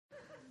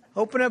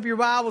Open up your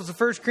Bibles to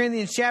 1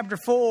 Corinthians chapter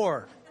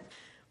 4.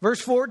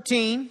 Verse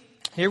 14.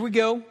 Here we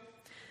go.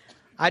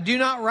 I do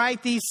not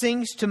write these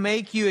things to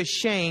make you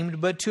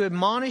ashamed, but to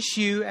admonish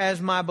you as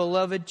my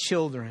beloved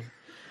children.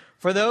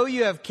 For though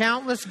you have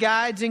countless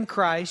guides in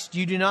Christ,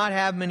 you do not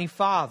have many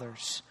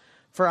fathers.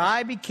 For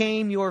I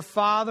became your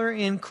father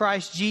in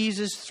Christ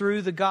Jesus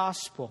through the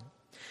gospel.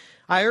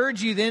 I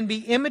urge you then, be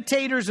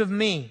imitators of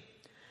me.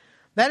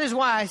 That is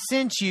why I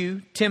sent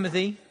you,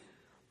 Timothy,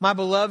 my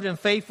beloved and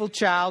faithful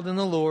child in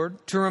the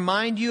Lord, to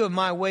remind you of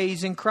my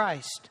ways in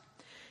Christ,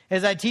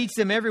 as I teach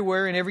them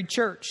everywhere in every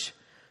church.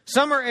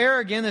 Some are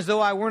arrogant, as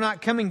though I were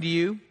not coming to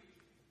you,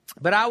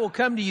 but I will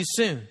come to you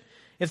soon,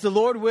 if the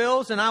Lord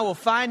wills, and I will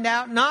find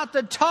out not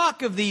the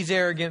talk of these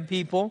arrogant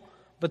people,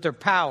 but their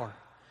power.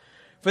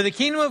 For the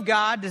kingdom of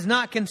God does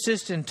not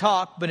consist in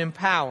talk, but in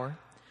power.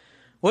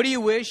 What do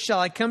you wish? Shall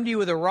I come to you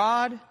with a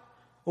rod,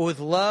 or with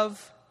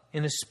love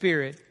and a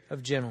spirit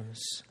of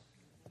gentleness?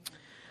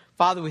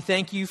 Father, we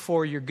thank you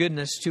for your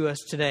goodness to us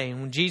today.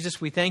 And Jesus,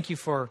 we thank you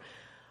for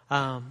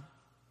our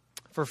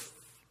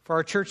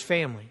church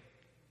family.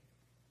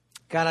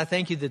 God, I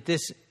thank you that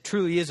this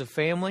truly is a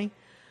family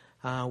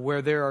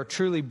where there are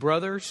truly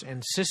brothers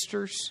and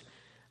sisters,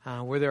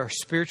 where there are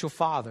spiritual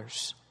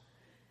fathers.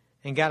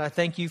 And God, I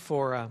thank you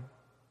for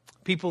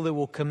people that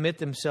will commit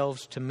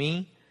themselves to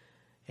me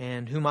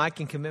and whom I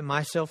can commit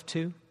myself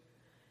to.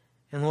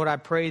 And Lord, I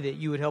pray that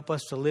you would help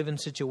us to live in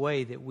such a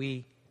way that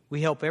we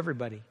help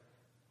everybody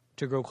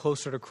to grow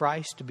closer to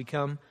Christ, to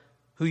become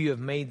who you have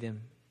made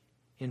them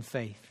in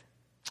faith.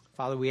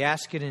 Father, we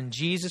ask it in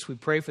Jesus. We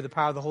pray for the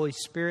power of the Holy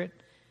Spirit.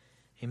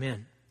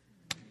 Amen.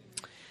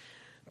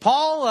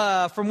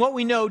 Paul, from what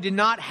we know, did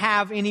not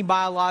have any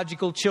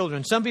biological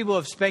children. Some people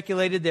have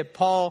speculated that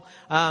Paul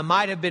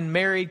might have been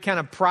married kind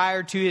of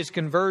prior to his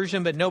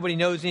conversion, but nobody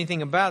knows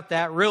anything about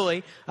that,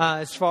 really,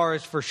 as far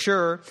as for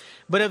sure.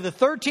 But of the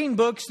 13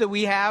 books that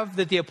we have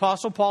that the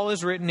Apostle Paul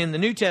has written in the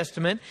New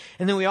Testament,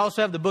 and then we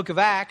also have the book of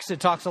Acts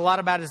that talks a lot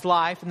about his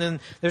life, and then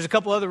there's a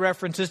couple other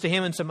references to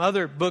him in some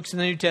other books in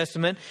the New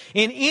Testament.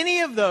 In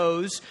any of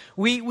those,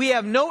 we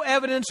have no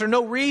evidence or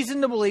no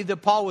reason to believe that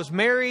Paul was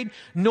married,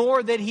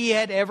 nor that he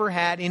had ever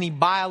had any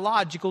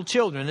biological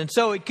children. And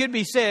so it could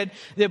be said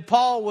that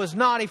Paul was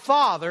not a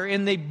father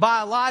in the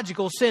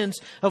biological sense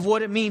of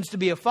what it means to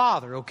be a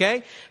father,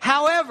 okay?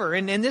 However,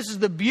 and this is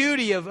the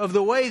beauty of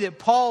the way that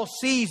Paul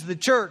sees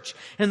the church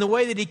and the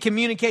way that he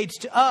communicates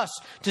to us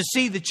to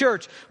see the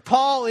church.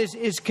 Paul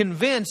is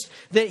convinced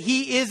that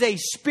he is a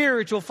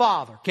spiritual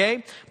father,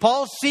 okay?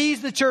 Paul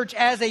sees the church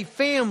as a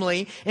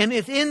family, and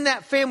within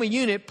that family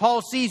unit,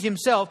 Paul sees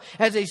himself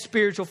as a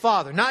spiritual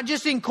father. Not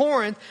just in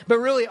Corinth, but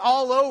really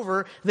all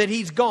over that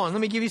he's gone. Let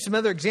me give you some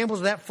other examples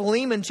of that.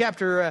 Philemon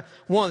chapter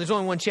 1, there's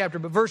only one chapter,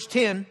 but verse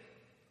 10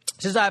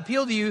 says, I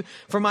appeal to you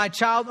for my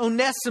child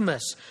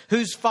Onesimus,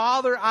 whose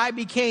father I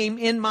became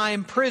in my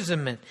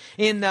imprisonment.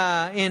 In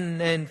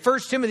 1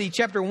 Timothy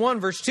chapter 1,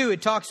 verse 2,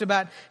 it talks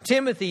about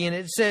Timothy, and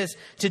it says,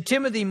 to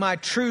Timothy, my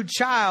true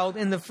child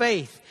in the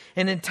faith.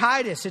 And in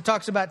Titus, it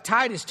talks about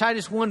Titus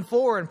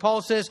 1:4, and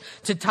Paul says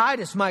to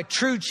Titus, my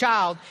true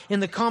child in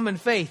the common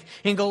faith.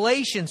 In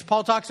Galatians,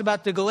 Paul talks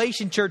about the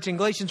Galatian church in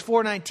Galatians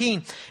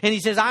 4:19, and he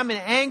says, I'm in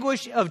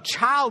anguish of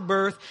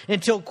childbirth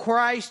until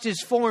Christ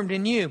is formed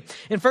in you.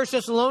 In 1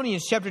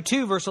 Thessalonians chapter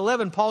 2, verse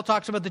 11, Paul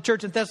talks about the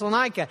church in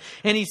Thessalonica,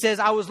 and he says,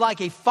 I was like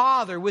a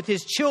father with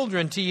his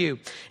children to you.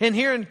 And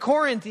here in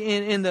Corinth,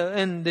 in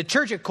the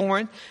church at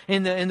Corinth,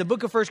 in the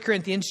book of 1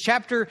 Corinthians,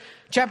 chapter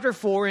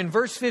 4, in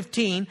verse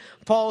 15,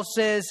 Paul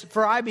says,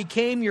 for I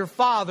became your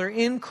father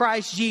in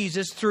Christ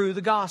Jesus through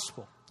the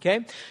gospel.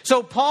 Okay,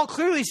 so Paul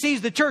clearly sees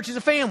the church as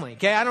a family.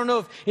 Okay, I don't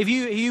know if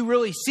you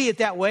really see it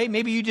that way.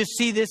 Maybe you just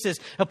see this as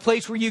a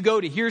place where you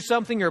go to hear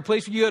something, or a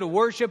place where you go to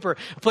worship, or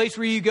a place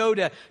where you go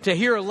to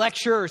hear a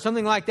lecture or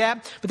something like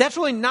that. But that's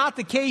really not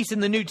the case in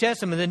the New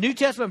Testament. The New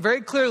Testament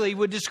very clearly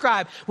would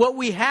describe what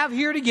we have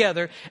here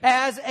together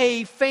as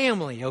a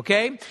family.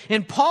 Okay,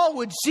 and Paul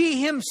would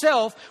see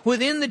himself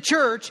within the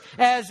church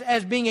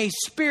as being a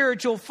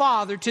spiritual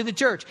father to the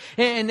church.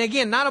 And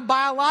again, not a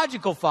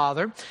biological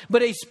father,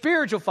 but a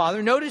spiritual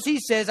father. Notice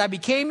he says, I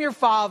became your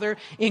father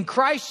in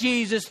Christ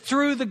Jesus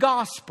through the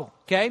gospel.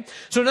 Okay?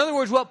 So in other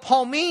words, what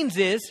Paul means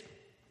is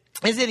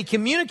that he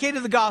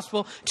communicated the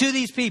gospel to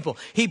these people.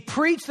 He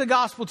preached the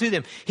gospel to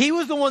them. He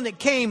was the one that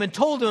came and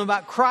told them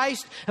about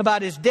Christ,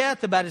 about his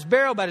death, about his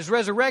burial, about his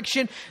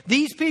resurrection.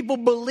 These people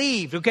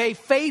believed, okay?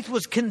 Faith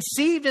was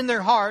conceived in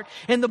their heart.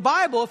 And the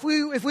Bible,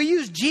 if we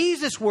use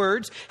Jesus'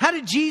 words, how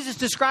did Jesus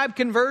describe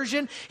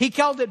conversion? He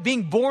called it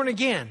being born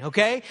again,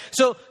 okay?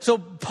 So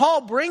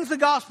Paul brings the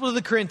gospel to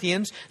the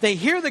Corinthians. They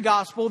hear the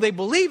gospel. They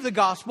believe the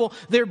gospel.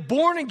 They're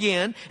born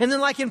again. And then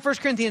like in 1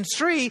 Corinthians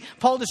 3,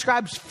 Paul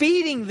describes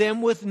feeding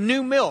them with new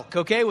new milk,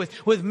 okay,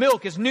 with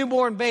milk as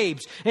newborn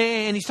babes.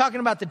 And he's talking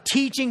about the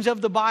teachings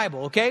of the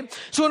Bible, okay?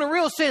 So in a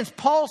real sense,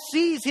 Paul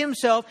sees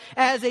himself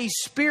as a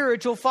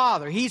spiritual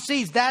father. He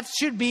sees that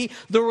should be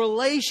the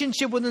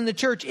relationship within the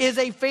church, is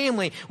a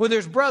family where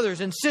there's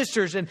brothers and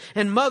sisters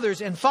and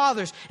mothers and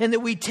fathers, and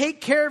that we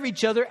take care of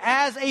each other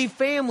as a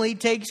family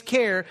takes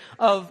care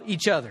of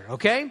each other,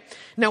 okay?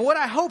 Now, what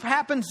I hope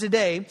happens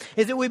today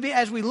is that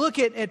as we look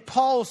at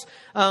Paul's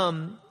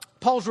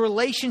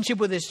relationship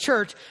with his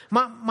church,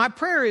 my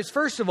prayer is,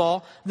 first of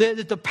all,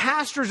 that the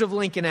pastors of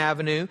Lincoln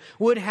Avenue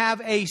would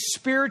have a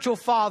spiritual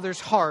father's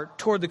heart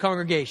toward the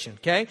congregation,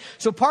 okay?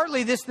 So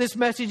partly this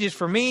message is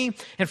for me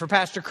and for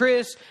Pastor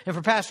Chris and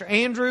for Pastor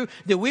Andrew,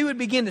 that we would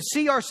begin to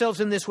see ourselves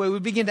in this way. We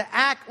begin to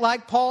act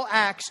like Paul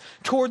acts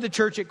toward the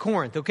church at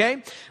Corinth,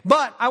 okay?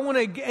 But I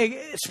want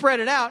to spread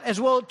it out as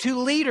well to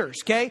leaders,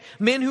 okay?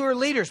 Men who are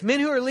leaders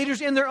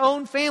in their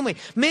own family,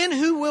 men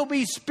who will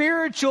be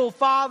spiritual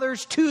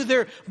fathers to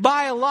their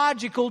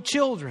biological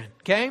children,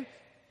 okay?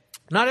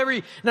 Not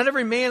every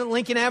man at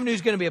Lincoln Avenue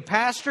is going to be a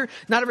pastor.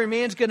 Not every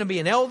man's going to be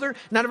an elder.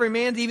 Not every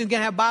man's even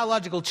going to have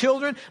biological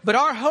children. But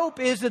our hope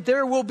is that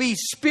there will be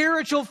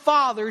spiritual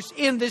fathers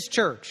in this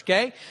church,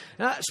 okay?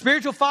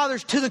 Spiritual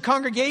fathers to the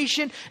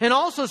congregation, and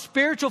also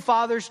spiritual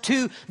fathers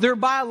to their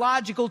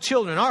biological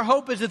children. Our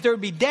hope is that there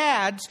would be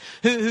dads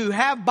who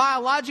have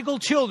biological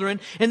children,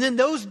 and then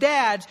those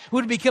dads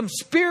would become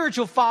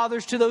spiritual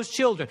fathers to those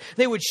children.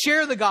 They would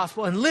share the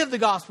gospel and live the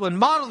gospel and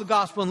model the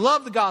gospel and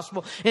love the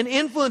gospel and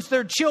influence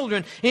their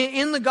children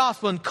in the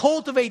gospel and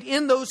cultivate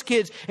in those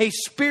kids a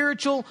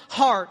spiritual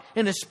heart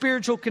and a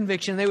spiritual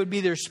conviction. They would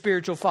be their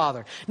spiritual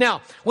father.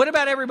 Now, what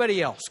about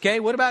everybody else? Okay,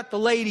 what about the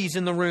ladies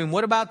in the room?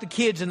 What about the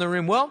kids in the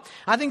room? Well,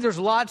 I think there's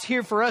lots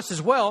here for us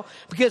as well,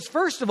 because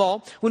first of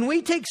all, when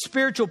we take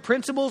spiritual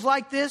principles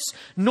like this,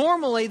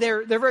 normally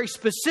they're very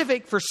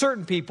specific for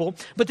certain people,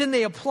 but then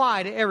they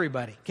apply to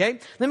everybody. Okay,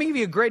 let me give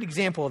you a great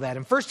example of that.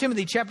 In 1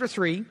 Timothy chapter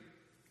 3,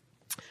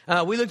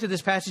 we looked at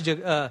this passage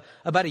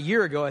about a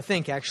year ago, I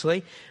think,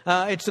 actually.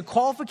 It's the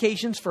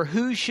qualifications for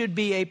who should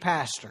be a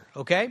pastor,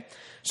 okay?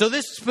 So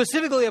this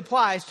specifically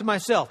applies to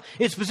myself.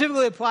 It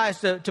specifically applies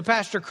to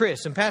Pastor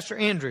Chris and Pastor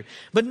Andrew.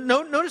 But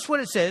notice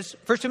what it says,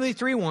 1 Timothy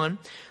 3:1.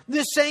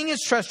 This saying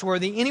is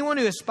trustworthy. Anyone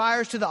who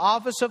aspires to the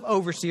office of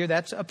overseer,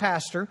 that's a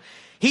pastor,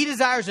 he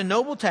desires a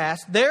noble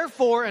task.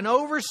 Therefore, an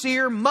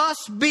overseer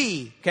must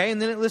be, okay,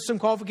 and then it lists some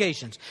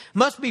qualifications.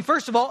 Must be,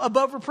 first of all,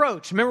 above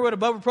reproach. Remember what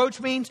above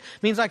reproach means?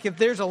 It means like if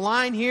there's a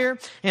line here,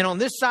 and on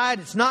this side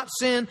it's not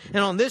sin,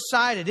 and on this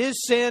side it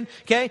is sin,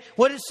 okay?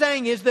 What it's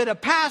saying is that a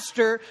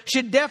pastor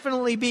should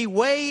definitely be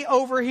way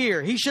over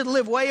here. He should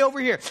live way over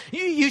here.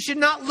 You should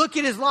not look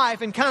at his life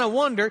and kind of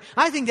wonder,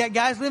 I think that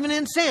guy's living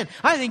in sin.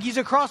 I think he's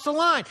across the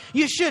line.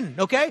 You shouldn't,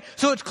 okay?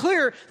 So it's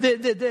clear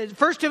that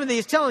 1 Timothy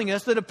is telling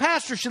us that a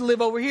pastor should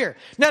live over here.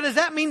 Now, does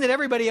that mean that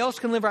everybody else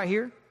can live right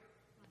here?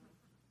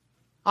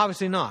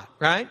 Obviously not,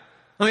 right?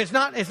 I mean,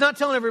 it's not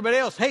telling everybody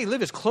else, hey,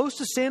 live as close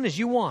to sin as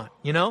you want,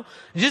 you know,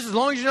 just as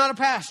long as you're not a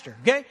pastor,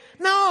 okay?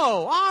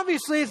 No,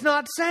 obviously it's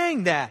not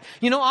saying that.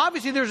 You know,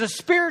 obviously there's a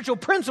spiritual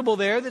principle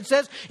there that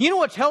says, you know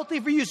what's healthy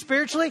for you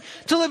spiritually?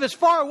 To live as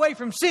far away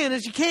from sin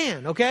as you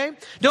can, okay?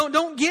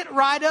 Don't get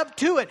right up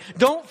to it.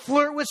 Don't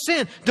flirt with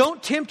sin.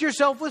 Don't tempt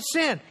yourself with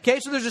sin,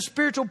 okay? So there's a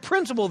spiritual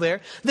principle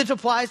there that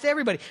applies to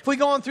everybody. If we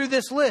go on through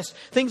this list,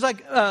 things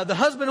like the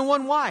husband and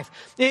one wife.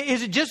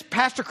 Is it just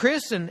Pastor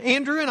Chris and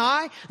Andrew and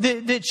I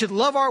that should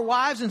love our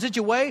wives in such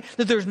a way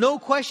that there's no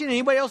question in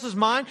anybody else's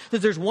mind that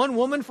there's one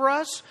woman for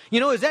us? You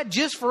know, is that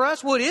just for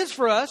us? Well, it is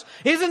for us.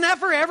 Isn't that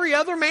for every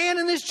other man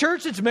in this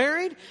church that's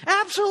married?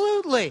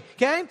 Absolutely.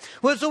 Okay?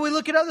 Well, so we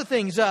look at other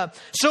things.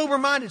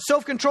 Sober-minded,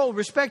 self-controlled,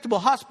 respectable,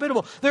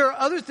 hospitable. There are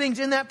other things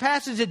in that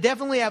passage that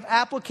definitely have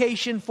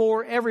application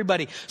for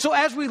everybody. So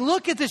as we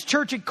look at this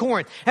church at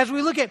Corinth, as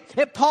we look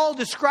at Paul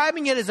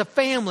describing it as a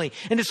family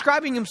and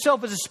describing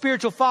himself as a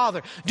spiritual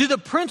father, do the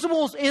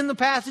principles in the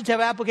passage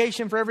have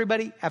application for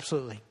everybody?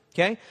 Absolutely.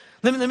 Okay?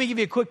 Let me give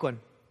you a quick one.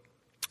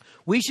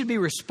 We should be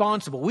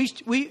responsible.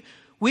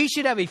 We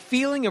should have a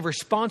feeling of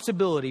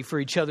responsibility for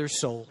each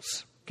other's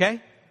souls. Okay?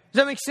 Does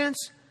that make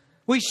sense?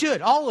 We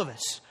should, all of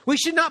us. We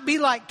should not be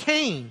like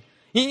Cain.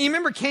 You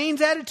remember Cain's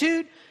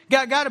attitude?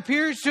 God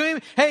appears to him.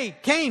 Hey,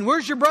 Cain,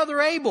 where's your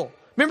brother Abel?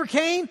 Remember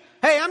Cain?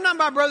 Hey, I'm not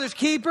my brother's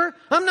keeper.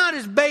 I'm not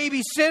his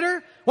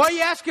babysitter. Why are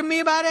you asking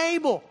me about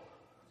Abel?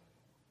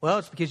 Well,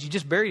 it's because you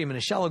just buried him in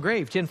a shallow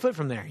grave 10 foot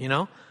from there, you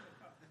know.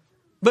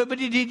 But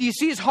did you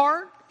see his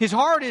heart? His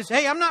heart is,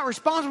 hey, I'm not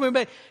responsible,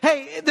 but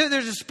hey,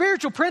 there's a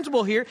spiritual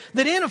principle here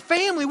that in a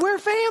family, we're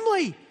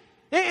family.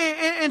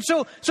 And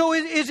so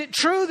is it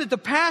true that the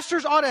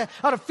pastors ought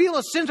to feel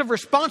a sense of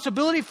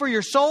responsibility for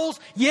your souls?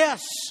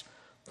 Yes.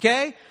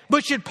 Okay.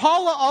 But should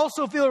Paula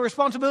also feel a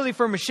responsibility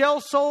for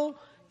Michelle's soul?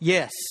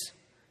 Yes.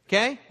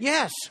 Okay?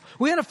 Yes.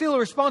 We ought to feel a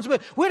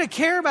responsibility. We ought to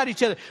care about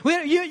each other.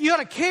 You ought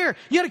to care.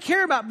 You ought to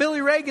care about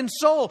Billy Reagan's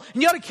soul.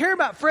 And you ought to care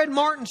about Fred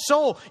Martin's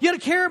soul. You ought to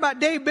care about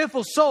Dave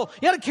Biffle's soul.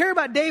 You ought to care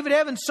about David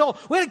Evans' soul.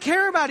 We ought to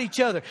care about each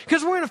other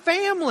because we're in a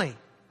family.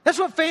 That's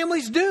what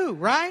families do,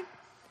 right?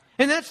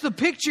 And that's the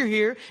picture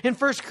here in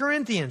 1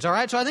 Corinthians, all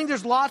right? So I think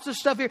there's lots of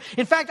stuff here.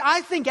 In fact, I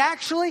think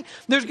actually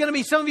there's going to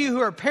be some of you who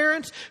are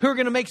parents who are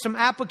going to make some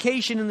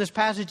application in this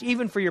passage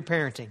even for your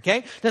parenting,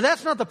 okay? Now,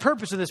 that's not the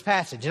purpose of this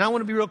passage, and I want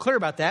to be real clear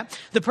about that.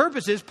 The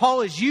purpose is Paul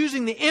is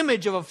using the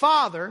image of a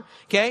father,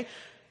 okay?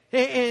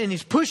 And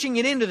he's pushing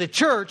it into the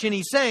church, and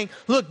he's saying,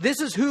 look, this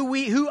is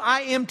who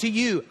I am to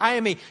you. I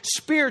am a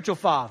spiritual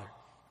father.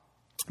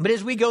 But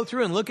as we go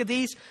through and look at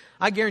these,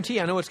 I guarantee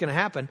you, I know what's going to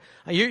happen.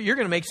 You're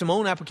going to make some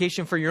own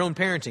application for your own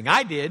parenting.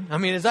 I did. I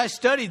mean, as I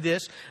studied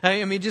this,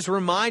 it just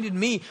reminded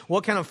me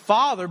what kind of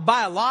father,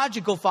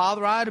 biological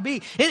father I ought to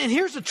be. And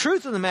here's the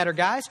truth of the matter,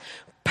 guys.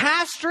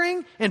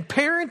 Pastoring and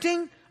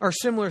parenting are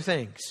similar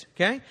things,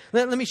 okay?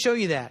 Let me show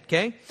you that,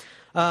 okay?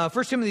 1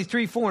 Timothy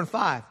 3, 4, and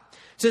 5. It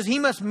says, he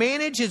must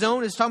manage his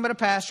own, it's talking about a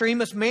pastor, he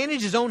must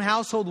manage his own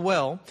household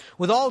well,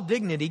 with all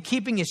dignity,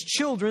 keeping his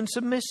children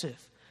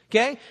submissive.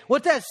 Okay?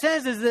 What that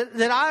says is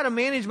that I ought to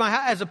manage my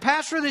house. As a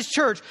pastor of this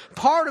church,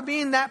 part of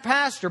being that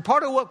pastor,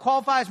 part of what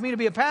qualifies me to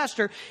be a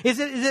pastor is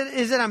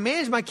that I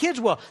manage my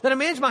kids well, that I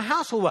manage my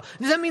household well.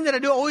 Does that mean that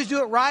I always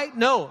do it right?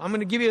 No. I'm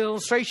going to give you an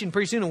illustration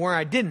pretty soon of where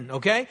I didn't,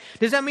 okay?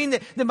 Does that mean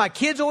that my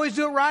kids always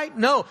do it right?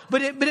 No.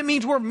 But it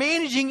means we're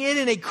managing it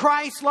in a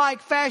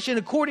Christ-like fashion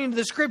according to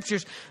the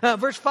Scriptures.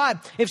 Verse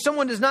 5, if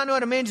someone does not know how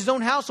to manage his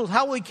own household,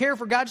 how will he care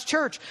for God's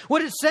church?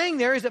 What it's saying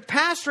there is that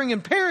pastoring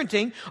and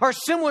parenting are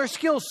similar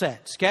skill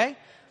sets, okay?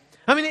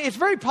 I mean, it's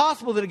very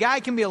possible that a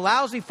guy can be a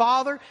lousy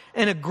father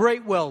and a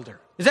great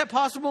welder. Is that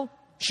possible?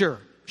 Sure.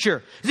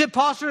 Is it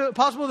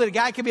possible that a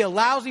guy can be a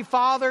lousy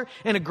father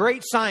and a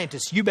great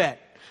scientist? You bet.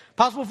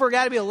 Possible for a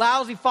guy to be a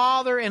lousy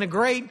father and a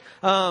great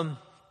truck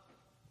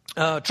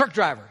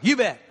driver? You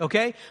bet.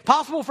 Okay.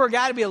 Possible for a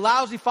guy to be a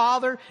lousy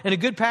father and a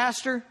good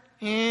pastor?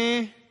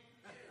 You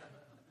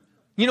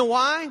know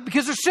why?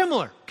 Because they're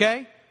similar.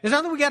 Okay. It's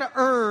not that we got to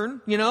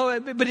earn,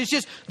 but it's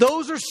just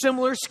those are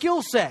similar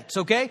skill sets,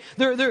 okay?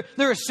 They're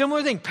a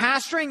similar thing.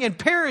 Pastoring and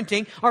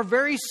parenting are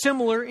very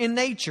similar in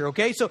nature,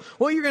 okay? So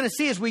what you're going to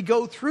see as we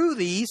go through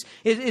these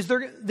is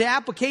the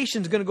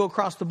application is going to go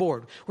across the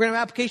board. We're going to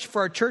have application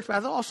for our church,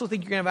 but I also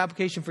think you're going to have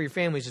application for your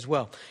families as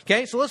well,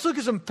 okay? So let's look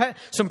at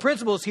some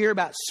principles here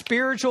about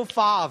spiritual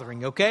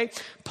fathering, okay?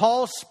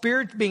 Paul's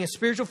being a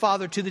spiritual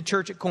father to the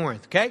church at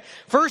Corinth, okay?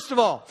 First of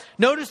all,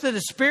 notice that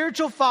a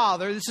spiritual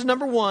father, this is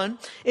number one,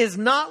 is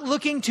not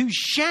looking to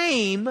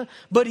shame,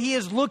 but he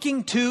is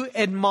looking to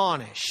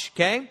admonish.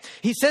 Okay?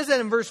 He says that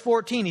in verse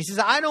 14. He says,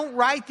 I don't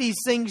write these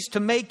things to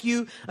make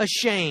you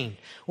ashamed.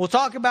 We'll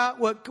talk about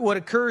what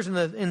occurs in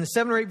the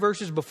 7 or 8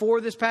 verses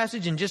before this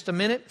passage in just a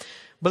minute.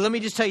 But let me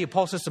just tell you,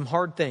 Paul says some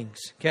hard things.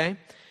 Okay?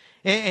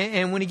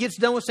 And when he gets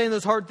done with saying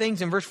those hard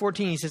things in verse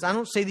 14, he says, I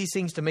don't say these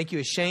things to make you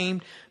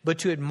ashamed, but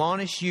to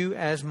admonish you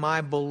as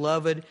my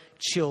beloved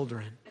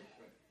children.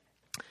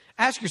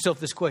 Ask yourself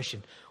this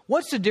question.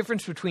 What's the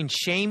difference between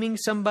shaming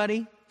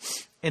somebody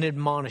and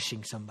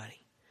admonishing somebody?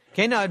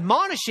 Okay, now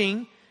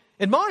admonishing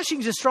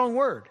is a strong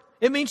word.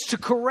 It means to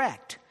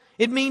correct.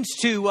 It means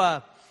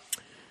to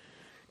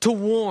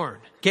warn.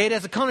 Okay, it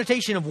has a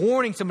connotation of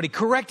warning somebody,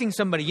 correcting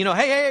somebody.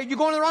 Hey, you're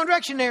going in the wrong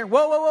direction there.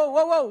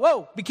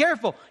 Whoa. Be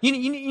careful. You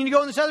need to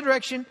go in this other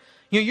direction.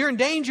 You're in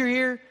danger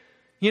here.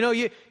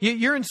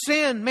 You're in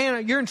sin.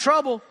 Man, you're in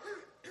trouble.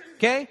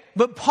 Okay?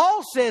 But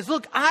Paul says,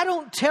 look, I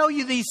don't tell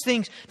you these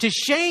things to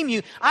shame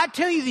you. I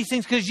tell you these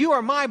things because you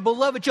are my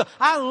beloved child.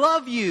 I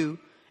love you.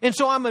 And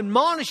so I'm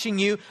admonishing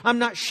you. I'm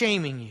not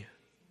shaming you.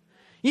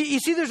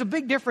 You see, there's a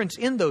big difference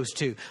in those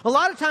two. A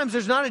lot of times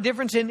there's not a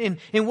difference in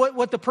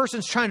what the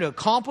person's trying to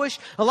accomplish.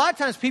 A lot of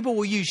times people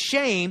will use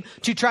shame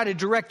to try to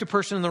direct a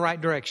person in the right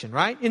direction,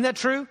 right? Isn't that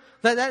true?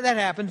 That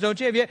happens, don't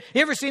you? Have you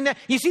ever seen that?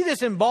 You see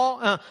this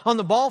on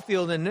the ball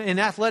field in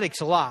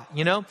athletics a lot,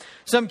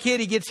 Some kid,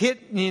 he gets hit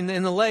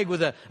in the leg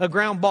with a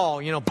ground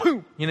ball,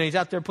 boom. He's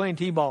out there playing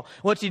t-ball.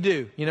 What's he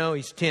do?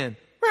 He's 10.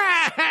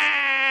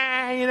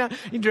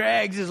 He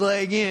drags his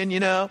leg in,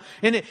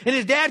 and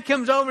his dad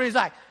comes over and he's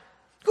like,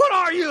 what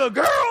are you, a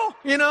girl?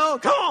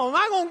 Come on,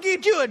 I'm going to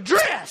get you a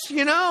dress,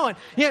 and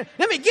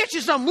let me get you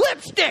some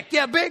lipstick,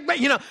 big.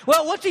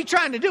 Well, what's he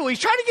trying to do? He's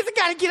trying to get the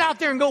guy to get out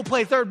there and go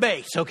play third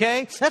base,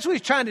 okay? That's what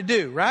he's trying to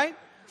do, right?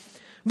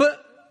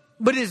 But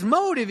his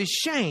motive is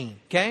shame,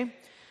 okay?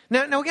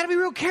 Now we got to be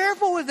real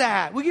careful with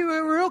that. We got to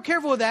be real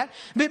careful with that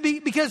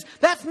because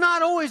that's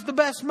not always the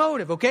best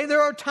motive, okay?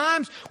 There's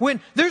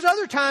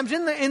other times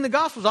in the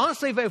Gospels,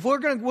 honestly, if we're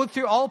going to look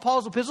through all of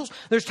Paul's epistles,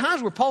 there's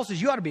times where Paul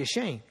says you ought to be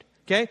ashamed.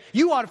 Okay?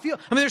 You ought to feel,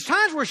 there's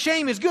times where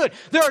shame is good.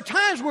 There are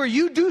times where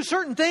you do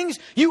certain things,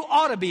 you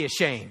ought to be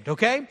ashamed.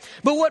 Okay?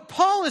 But what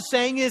Paul is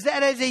saying is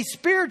that as a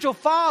spiritual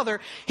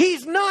father,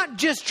 he's not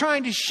just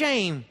trying to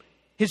shame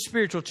his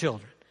spiritual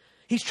children.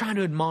 He's trying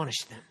to admonish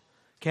them.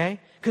 Okay?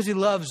 Because he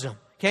loves them.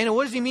 Okay, now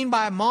what does he mean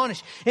by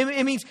admonish?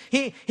 It means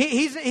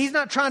he's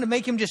not trying to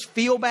make him just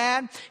feel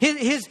bad.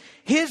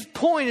 His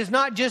point is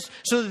not just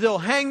so that they'll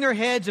hang their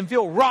heads and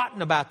feel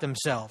rotten about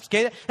themselves.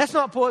 Okay, that's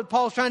not what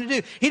Paul's trying to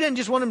do. He doesn't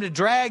just want them to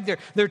drag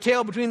their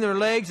tail between their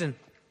legs and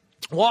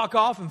walk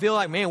off and feel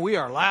like, man, we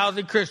are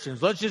lousy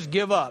Christians. Let's just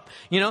give up.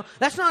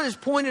 That's not his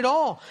point at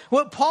all.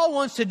 What Paul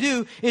wants to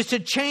do is to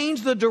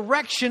change the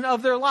direction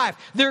of their life.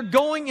 They're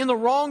going in the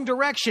wrong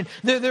direction.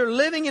 They're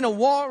living in a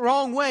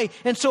wrong way.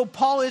 And so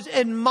Paul is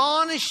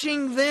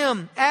admonishing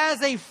them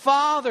as a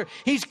father.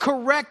 He's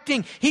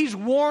correcting. He's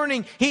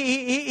warning.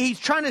 He's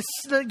trying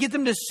to get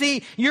them to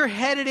see you're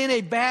headed in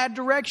a bad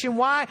direction.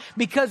 Why?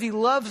 Because he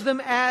loves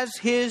them as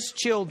his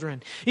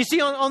children. You see,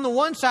 on the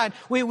one side,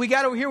 we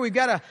got over here, we've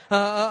got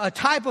a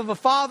type of a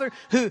father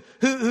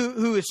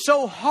who is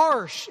so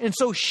harsh and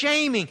so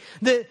shaming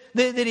that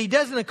he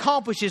doesn't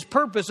accomplish his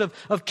purpose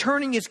of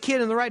turning his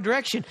kid in the right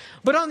direction.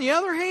 But on the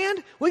other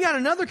hand, we got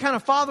another kind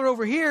of father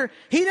over here.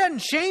 He doesn't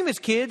shame his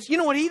kids. You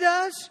know what he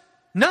does?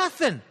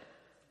 Nothing.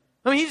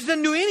 I mean, he just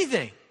doesn't do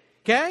anything.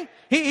 Okay?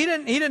 He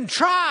doesn't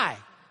try.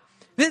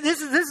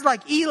 This is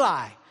like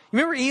Eli. You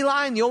remember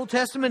Eli in the Old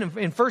Testament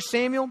in 1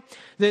 Samuel?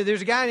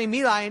 There's a guy named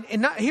Eli.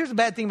 And here's the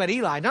bad thing about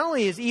Eli. Not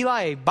only is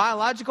Eli a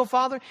biological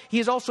father, he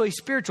is also a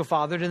spiritual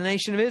father to the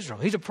nation of Israel.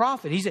 He's a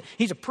prophet.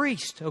 He's a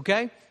priest,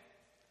 okay?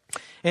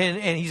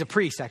 And he's a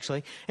priest,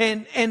 actually.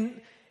 And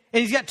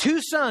he's got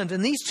two sons.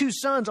 And these two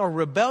sons are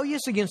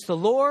rebellious against the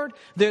Lord.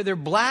 They're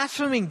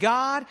blaspheming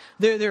God.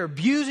 They're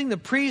abusing the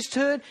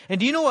priesthood. And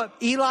do you know what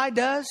Eli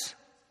does?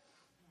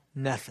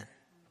 Nothing.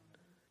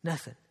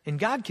 And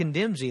God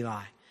condemns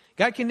Eli.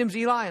 God condemns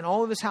Eli and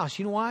all of his house.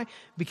 You know why?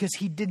 Because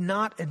he did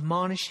not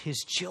admonish his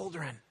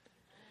children.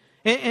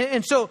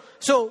 And so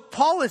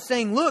Paul is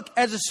saying, look,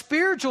 as a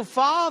spiritual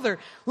father,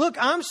 look,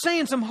 I'm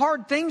saying some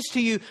hard things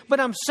to you, but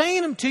I'm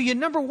saying them to you,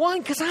 number one,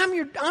 because I'm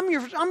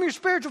your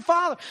spiritual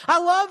father. I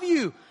love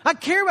you. I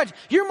care about you.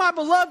 You're my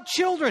beloved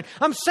children.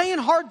 I'm saying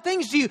hard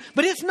things to you,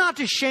 but it's not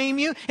to shame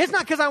you. It's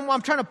not because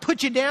I'm trying to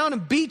put you down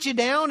and beat you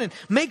down and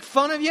make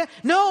fun of you.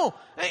 No,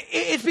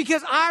 it's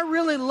because I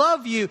really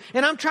love you,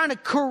 and I'm trying to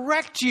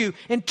correct you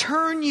and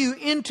turn you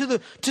into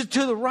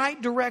to the right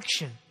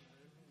direction.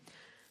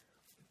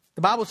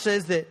 The Bible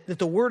says that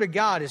the Word of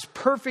God is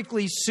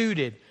perfectly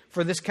suited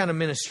for this kind of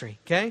ministry,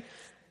 okay?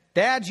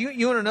 Dads,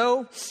 you want to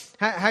know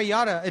how you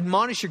ought to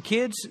admonish your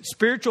kids,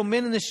 spiritual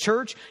men in this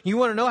church? You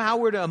want to know how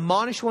we're to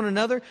admonish one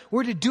another?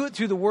 We're to do it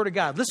through the Word of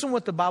God. Listen to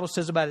what the Bible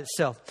says about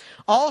itself.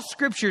 All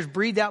Scripture is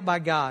breathed out by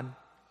God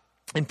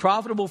and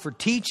profitable for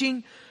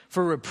teaching,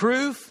 for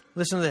reproof.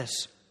 Listen to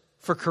this.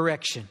 For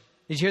correction.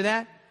 Did you hear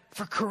that?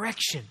 For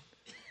correction.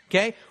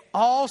 Okay?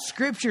 All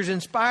Scripture is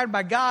inspired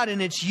by God,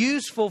 and it's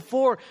useful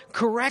for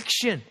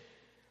correction.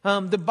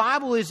 The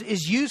Bible is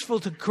useful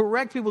to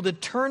correct people, to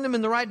turn them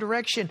in the right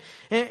direction.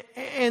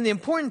 And the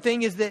important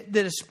thing is that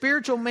a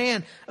spiritual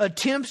man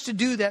attempts to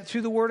do that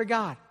through the Word of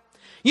God.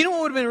 You know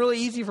what would have been really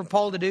easy for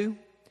Paul to do?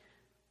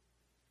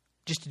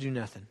 Just to do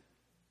nothing.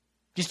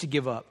 Just to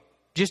give up.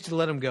 Just to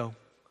let him go.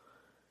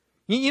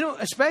 You know,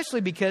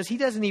 especially because he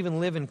doesn't even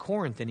live in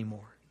Corinth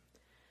anymore.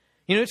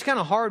 You know, it's kind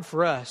of hard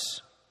for us.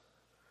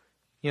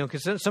 You know,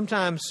 because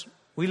sometimes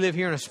we live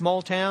here in a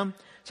small town.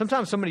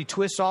 Sometimes somebody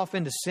twists off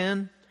into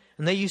sin,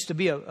 and they used to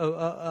be an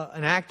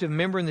active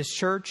member in this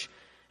church,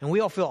 and we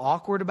all feel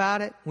awkward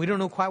about it. We don't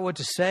know quite what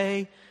to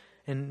say,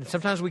 and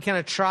sometimes we kind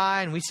of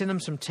try, and we send them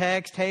some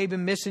text, hey,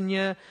 been missing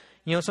you.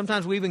 You know,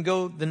 sometimes we even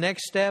go the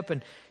next step,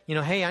 and you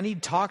know, hey, I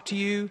need to talk to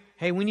you.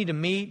 Hey, we need to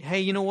meet. Hey,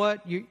 you know what?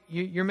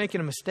 You're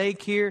making a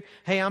mistake here.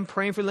 Hey, I'm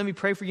praying for you. Let me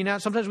pray for you now.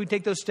 Sometimes we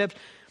take those steps.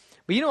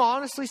 But you know,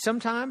 honestly,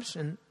 sometimes,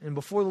 and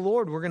before the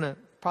Lord, we're going to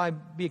probably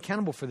be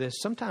accountable for this.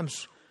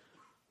 Sometimes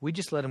we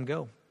just let them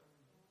go.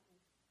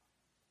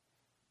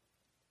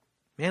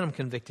 Man, I'm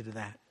convicted of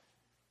that.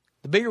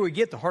 The bigger we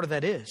get, the harder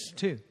that is,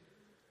 too.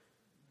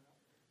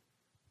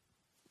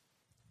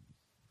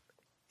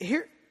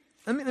 Here,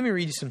 let me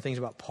read you some things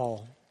about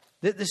Paul.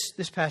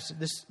 This passage,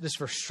 this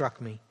verse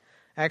struck me.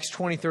 Acts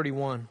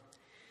 20:31.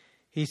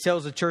 He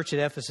tells the church at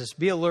Ephesus,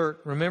 "Be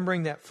alert,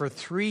 remembering that for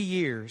 3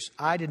 years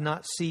I did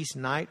not cease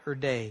night or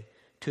day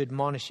to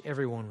admonish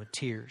everyone with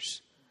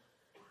tears."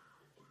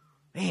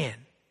 Man,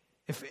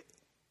 if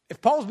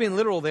Paul's being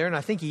literal there, and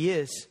I think he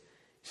is,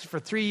 for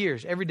 3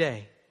 years, every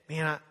day,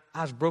 man,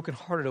 I was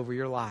brokenhearted over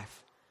your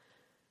life.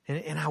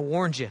 And I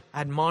warned you,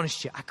 I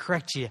admonished you, I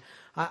corrected you,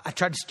 I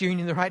tried to steer you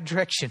in the right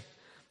direction.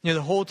 You know,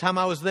 the whole time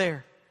I was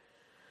there.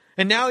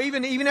 And now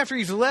even after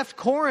he's left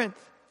Corinth,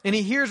 and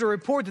he hears a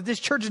report that this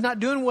church is not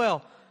doing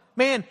well,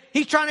 man,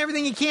 he's trying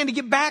everything he can to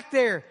get back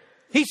there.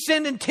 He's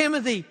sending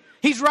Timothy.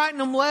 He's writing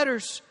them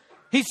letters.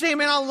 He's saying,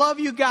 man, I love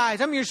you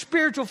guys. I'm your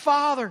spiritual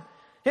father.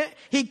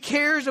 He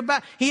cares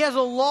about, he has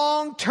a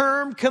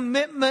long-term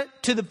commitment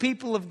to the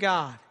people of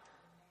God.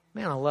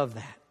 Man, I love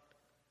that.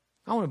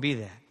 I want to be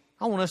that.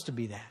 I want us to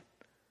be that.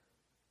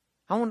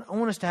 I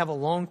want us to have a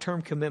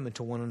long-term commitment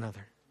to one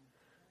another.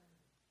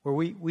 Where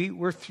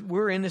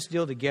we're in this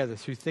deal together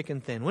through thick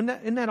and thin.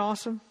 Isn't that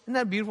awesome? Isn't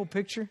that a beautiful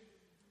picture?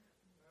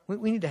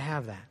 We need to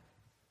have that.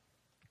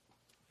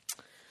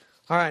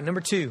 All right, number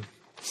 2.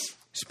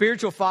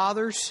 Spiritual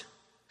fathers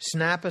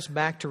snap us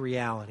back to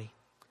reality.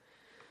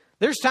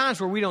 There's times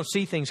where we don't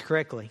see things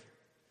correctly.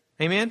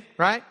 Amen?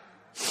 Right?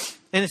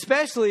 And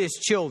especially as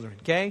children,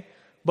 okay?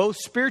 both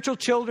spiritual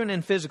children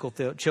and physical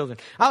children.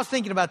 I was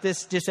thinking about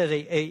this just as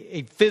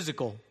a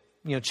physical,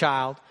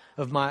 child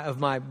of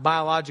my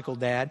biological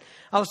dad.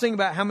 I was thinking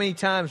about how many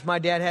times my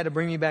dad had to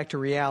bring me back to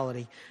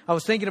reality. I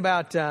was thinking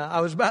about,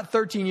 I was about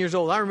 13 years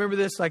old. I remember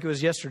this like it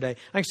was yesterday.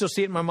 I can still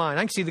see it in my mind.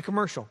 I can see the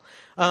commercial.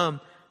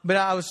 But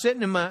I was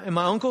sitting in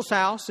my uncle's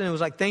house, and it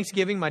was like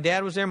Thanksgiving. My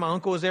dad was there, my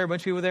uncle was there, a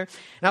bunch of people were there.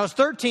 And I was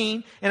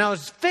 13, and I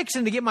was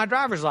fixing to get my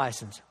driver's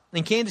license.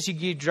 In Kansas, you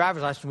get your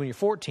driver's license when you're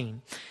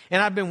 14.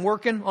 And I've been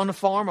working on the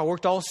farm. I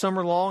worked all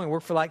summer long. I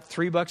worked for like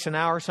 $3 an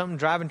hour or something,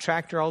 driving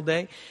tractor all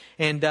day.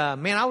 And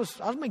man, I was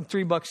making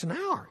 $3 an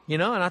hour,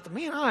 And I thought,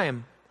 man, I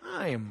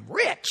am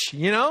rich,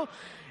 And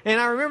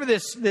I remember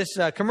this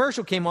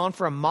commercial came on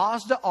for a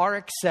Mazda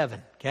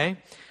RX-7. Okay.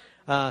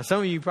 Some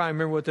of you probably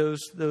remember what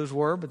those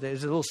were, but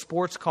there's a little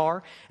sports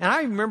car. And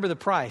I remember the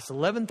price,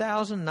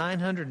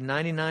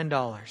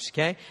 $11,999.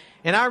 Okay.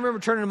 And I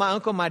remember turning to my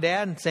uncle and my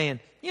dad and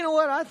saying, you know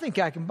what? I think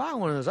I can buy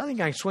one of those. I think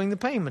I can swing the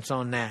payments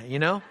on that,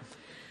 And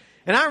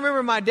I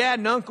remember my dad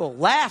and uncle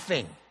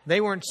laughing.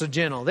 They weren't so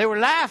gentle. They were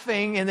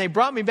laughing, and they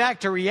brought me back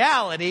to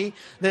reality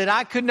that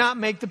I could not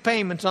make the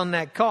payments on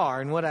that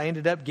car. And what I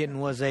ended up getting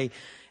was a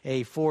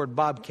Ford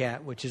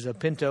Bobcat, which is a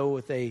Pinto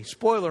with a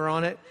spoiler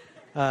on it,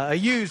 a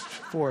used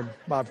Ford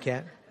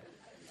Bobcat.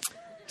 I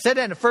said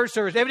that in the first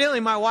service. Evidently,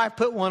 my wife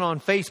put one on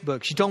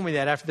Facebook. She told me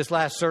that after this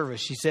last service.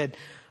 She said,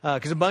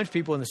 because a bunch of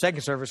people in the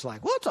second service were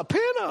like, what's a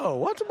Pinto?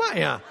 What's a Bobcat?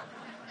 Yeah.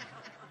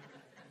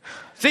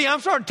 See, I'm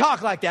starting to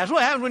talk like that. That's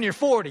what happens when you're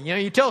 40.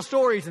 You tell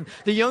stories, and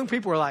the young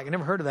people are like, I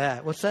never heard of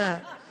that. What's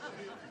that?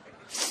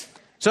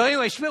 So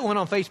anyway, she put one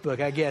on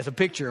Facebook, I guess, a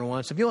picture of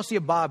one. So if you want to see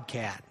a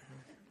Bobcat,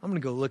 I'm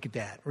going to go look at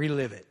that,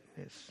 relive it.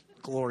 It's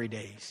glory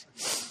days.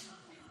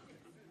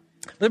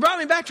 They brought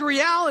me back to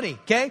reality,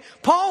 okay?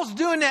 Paul's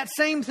doing that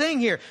same thing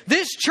here.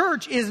 This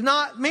church is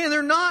not,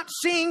 they're not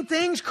seeing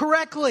things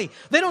correctly.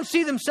 They don't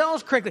see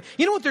themselves correctly.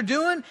 You know what they're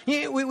doing?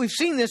 We've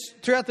seen this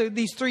throughout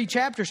these 3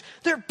 chapters.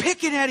 They're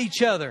picking at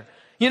each other.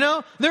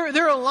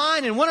 They're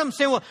aligning. One of them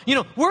saying, well,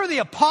 we're the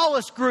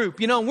Apollos group,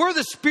 we're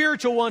the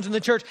spiritual ones in the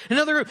church.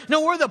 Another group,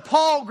 no, we're the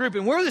Paul group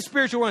and we're the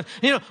spiritual ones.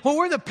 Well,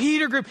 we're the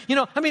Peter group.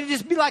 It'd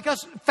just be like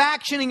us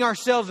factioning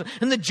ourselves,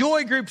 and the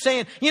joy group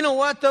saying, you know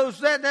what,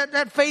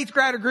 that faith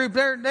grider group,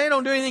 they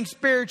don't do anything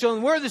spiritual,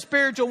 and we're the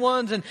spiritual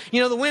ones. And,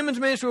 the women's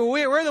ministry,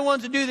 we're the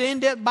ones that do the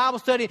in-depth Bible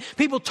study,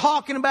 people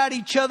talking about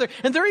each other.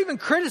 And they're even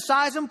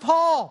criticizing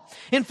Paul.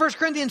 In 1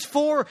 Corinthians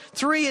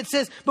 4:3, it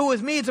says, but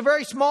with me, it's a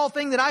very small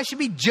thing that I should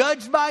be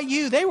judged by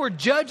you. They were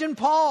judging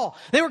Paul.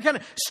 They were kind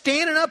of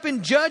standing up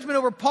in judgment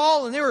over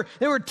Paul, and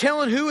they were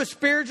telling who was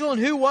spiritual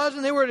and who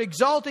wasn't. They were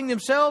exalting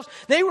themselves.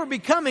 They were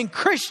becoming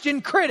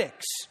Christian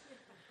critics.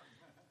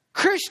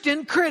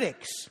 Christian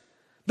critics.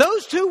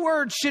 Those 2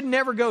 words should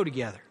never go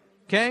together.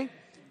 Okay?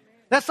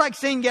 That's like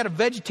saying you got a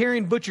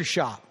vegetarian butcher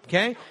shop.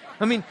 Okay?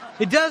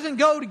 It doesn't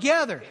go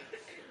together.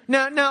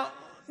 Now,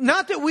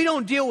 not that we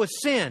don't deal with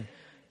sin.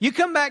 You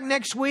come back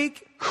next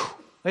week,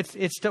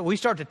 we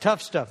start the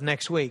tough stuff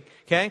next week.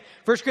 Okay?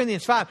 1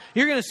 Corinthians 5.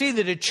 You're going to see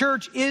that a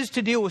church is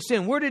to deal with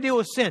sin. We're to deal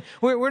with sin.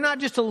 We're not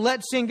just to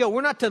let sin go.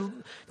 We're not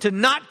to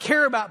not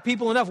care about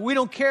people enough. We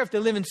don't care if they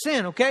live in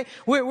sin. Okay?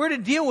 We're to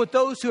deal with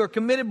those who are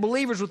committed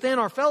believers within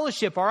our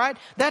fellowship. All right?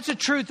 That's a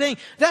true thing.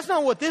 That's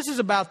not what this is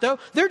about, though.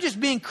 They're just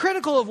being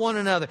critical of one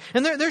another.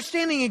 And they're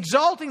standing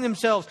exalting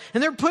themselves.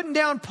 And they're putting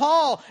down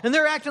Paul. And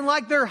they're acting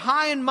like they're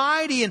high and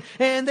mighty.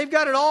 And they've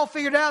got it all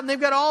figured out. And they've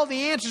got all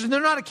the answers. And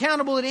they're not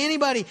accountable to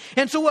anybody.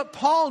 And so what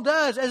Paul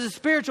does as a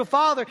spiritual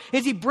father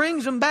is he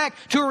brings them back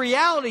to a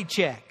reality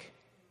check.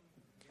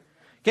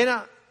 Okay,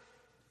 now,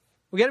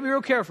 we got to be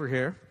real careful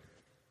here,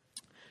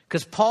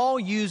 because Paul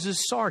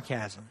uses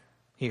sarcasm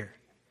here.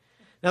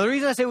 Now, the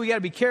reason I say we got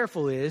to be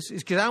careful is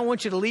because I don't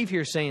want you to leave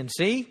here saying,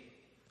 see,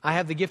 I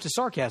have the gift of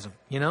sarcasm,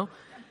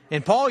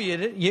 And Paul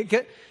used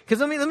it. Because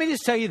let me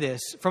just tell you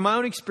this. From my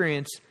own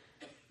experience,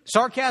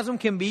 sarcasm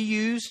can be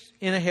used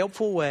in a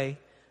helpful way,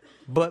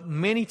 but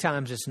many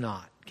times it's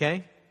not,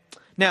 okay?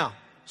 Now,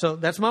 so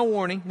that's my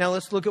warning. Now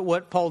let's look at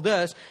what Paul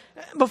does.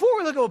 Before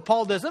we look at what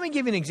Paul does, let me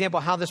give you an example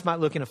of how this might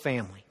look in a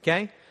family,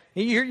 okay?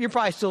 You're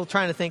probably still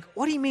trying to think,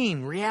 what do you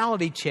mean,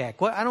 reality check?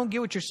 What? I don't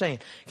get what you're saying.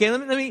 Okay,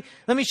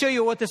 let me show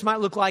you what this might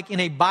look like in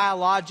a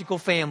biological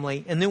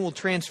family, and then we'll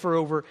transfer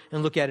over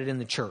and look at it in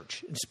the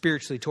church and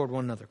spiritually toward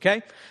one another,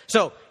 okay?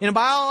 So, in a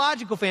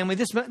biological family,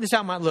 this is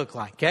how it might look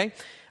like, okay?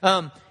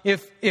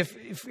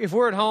 If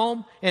we're at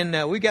home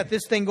and we've got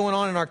this thing going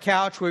on in our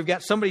couch where we've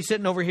got somebody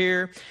sitting over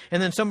here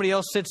and then somebody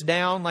else sits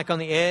down like on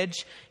the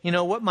edge,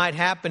 what might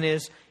happen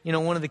is,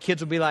 one of the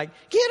kids will be like,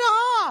 get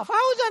off! I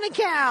was on the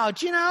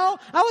couch, I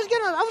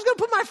was gonna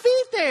put my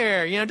feet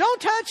there,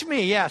 don't touch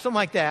me. Yeah, something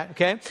like that,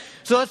 okay?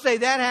 So let's say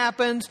that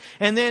happens,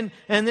 and then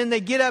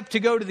they get up to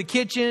go to the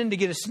kitchen to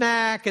get a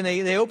snack, and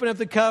they open up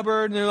the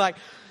cupboard and they're like,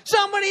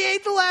 somebody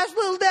ate the last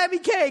Little Debbie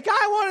cake.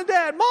 I wanted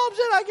that. Mom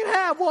said I could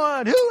have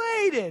one. Who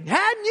ate it?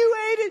 Hadn't you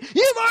ate it?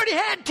 You've already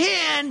had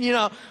 10,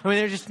 I mean,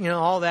 they're just,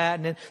 all that.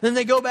 And then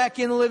they go back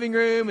in the living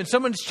room and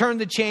someone's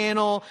turned the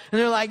channel and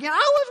they're like, I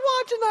was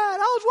watching that.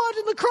 I was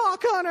watching the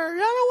Croc Hunter. I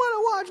don't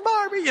want to watch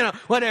Barbie,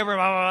 whatever,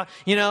 blah, blah,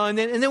 blah, and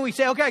then we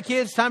say, okay,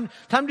 kids, time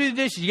to do the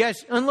dishes. You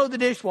guys unload the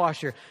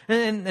dishwasher.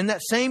 And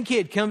that same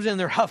kid comes in,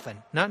 they're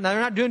huffing. They're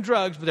not doing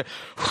drugs, but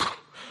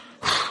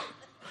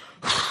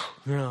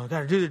they're,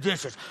 got to do the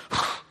dishes,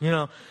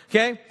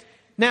 okay?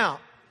 Now,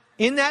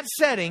 in that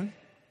setting,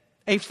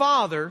 a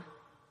father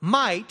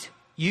might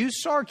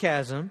use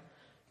sarcasm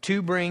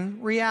to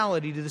bring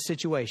reality to the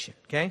situation.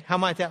 Okay? How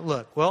might that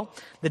look? Well,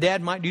 the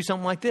dad might do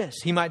something like this.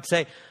 He might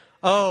say,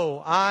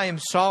 oh, I am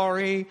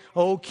sorry,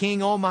 oh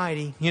King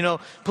Almighty.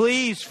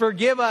 Please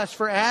forgive us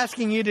for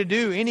asking you to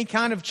do any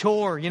kind of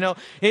chore.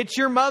 It's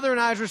your mother and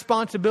I's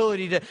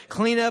responsibility to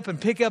clean up and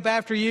pick up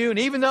after you. And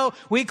even though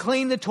we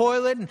clean the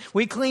toilet and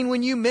we clean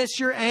when you miss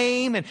your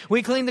aim and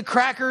we clean the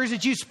crackers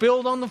that you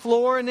spilled on the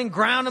floor and then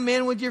ground them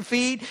in with your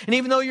feet. And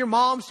even though your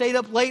mom stayed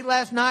up late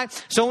last night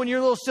sewing your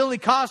little silly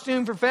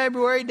costume for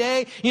February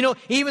Day,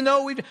 even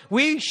though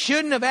we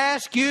shouldn't have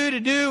asked you to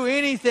do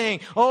anything.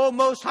 Oh,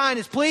 Most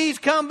Highness, please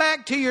come back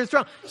to your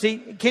throne. See,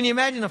 can you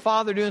imagine a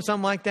father doing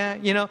something like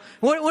that?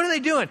 What are they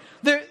doing?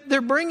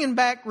 They're bringing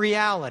back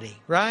reality,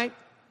 right?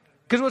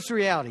 Because what's the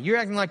reality? You're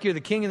acting like you're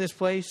the king of this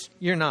place.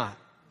 You're not.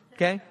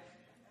 Okay?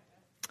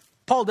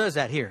 Paul does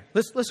that here.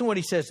 Listen what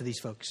he says to these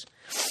folks.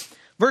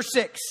 Verse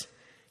 6.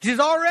 He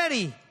says,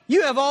 already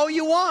you have all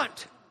you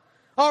want.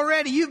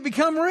 Already you've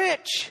become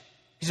rich.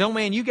 He says, oh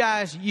man, you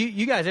guys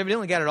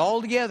evidently got it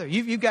all together.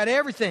 You've got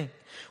everything.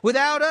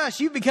 Without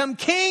us, you've become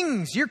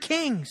kings. You're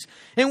kings.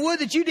 And would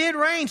that you did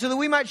reign so that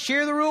we might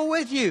share the rule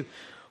with you.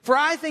 For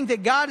I think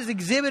that God has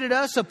exhibited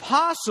us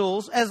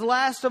apostles as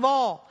last of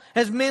all,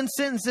 as men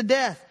sentenced to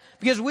death,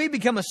 because we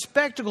become a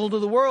spectacle to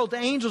the world, to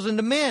angels and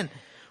to men.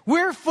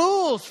 We're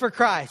fools for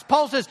Christ.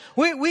 Paul says,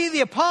 we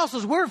the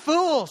apostles, we're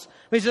fools.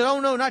 But he says, oh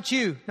no, not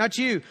you, not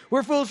you.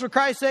 We're fools for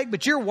Christ's sake,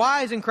 but you're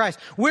wise in Christ.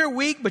 We're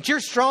weak, but you're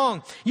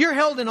strong. You're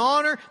held in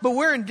honor, but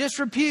we're in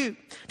disrepute.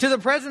 To the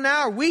present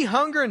hour, we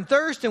hunger and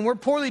thirst, and we're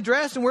poorly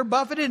dressed, and we're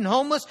buffeted and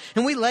homeless,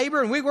 and we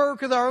labor, and we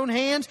work with our own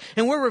hands,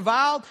 and we're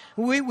reviled.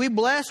 We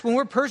bless. When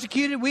we're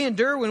persecuted, we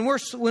endure. When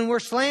we're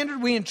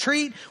slandered, we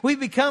entreat. We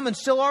become and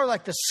still are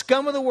like the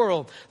scum of the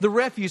world, the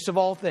refuse of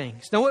all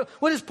things. Now,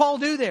 what does Paul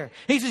do there?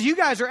 He says, you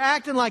guys are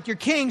acting like you're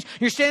kings.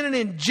 You're standing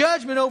in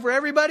judgment over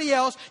everybody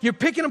else. You're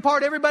picking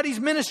apart everybody's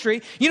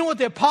ministry. You know what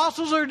the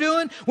apostles are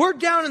doing? We're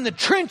down in the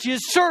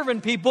trenches serving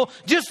people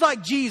just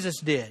like Jesus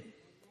did.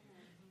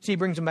 See, he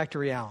brings them back to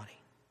reality.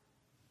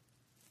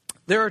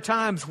 There are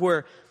times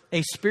where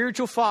a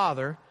spiritual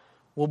father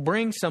will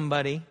bring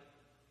somebody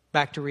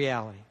back to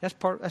reality. That's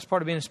part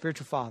of being a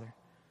spiritual father.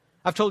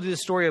 I've told you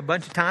this story a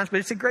bunch of times,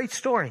 but it's a great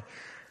story.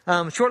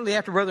 Shortly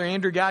after Brother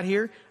Andrew got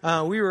here,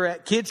 we were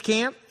at kids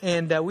camp,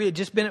 and we had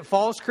just been at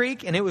Falls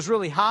Creek, and it was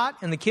really hot,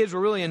 and the kids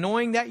were really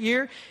annoying that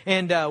year,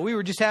 and we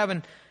were just I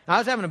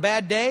was having a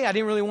bad day. I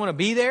didn't really want to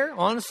be there,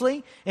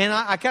 honestly, and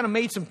I kind of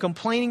made some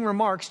complaining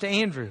remarks to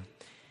Andrew.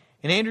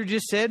 And Andrew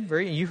just said,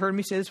 you heard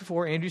me say this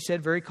before, Andrew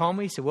said very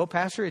calmly, he said, well,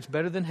 Pastor, it's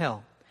better than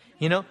hell.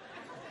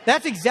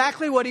 That's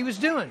exactly what he was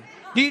doing.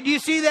 Do you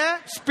see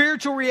that?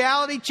 Spiritual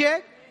reality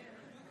check.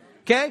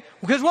 Okay?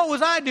 Because what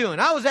was I doing?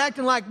 I was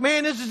acting like,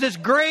 man, this is this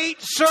great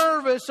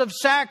service of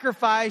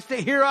sacrifice that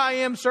here I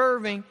am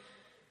serving.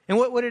 And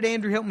what did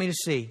Andrew help me to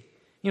see?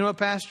 You know what,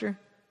 Pastor?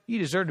 You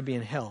deserve to be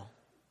in hell.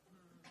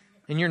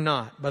 And you're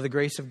not, by the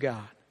grace of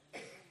God.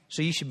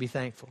 So you should be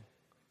thankful.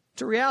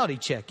 It's a reality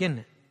check, isn't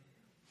it?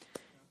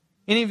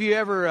 Any of you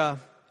ever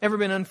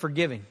been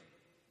unforgiving?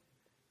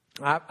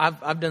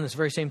 I've done this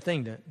very same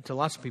thing to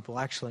lots of people,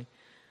 actually.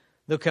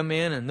 They'll come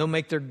in and they'll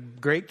make their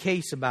great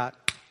case about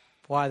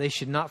why they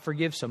should not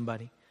forgive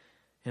somebody.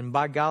 And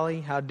by golly,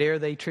 how dare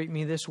they treat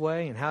me this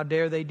way? And how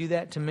dare they do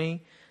that to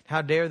me?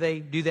 How dare they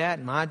do that?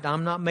 And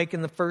I'm not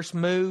making the first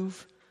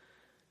move.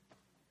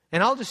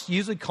 And I'll just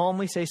usually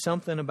calmly say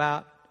something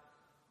about,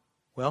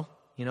 well,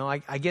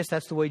 I guess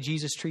that's the way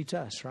Jesus treats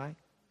us, right?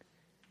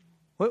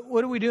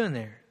 What are we doing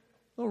there?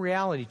 A little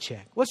reality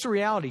check. What's the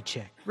reality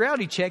check?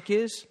 Reality check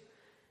is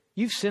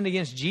you've sinned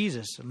against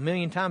Jesus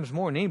 1,000,000 times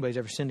more than anybody's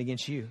ever sinned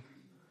against you.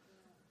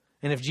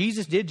 And if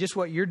Jesus did just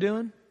what you're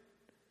doing,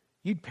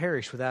 you'd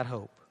perish without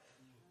hope.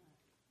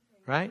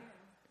 Right?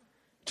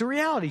 It's a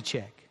reality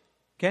check.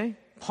 Okay?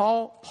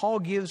 Paul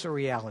gives a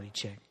reality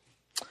check.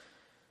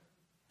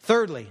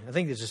 Thirdly, I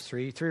think this is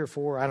three or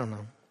four, I don't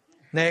know.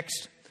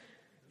 Next.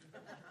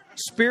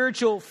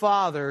 Spiritual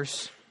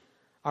fathers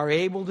are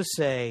able to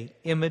say,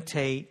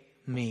 imitate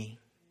me.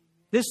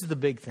 This is the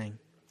big thing.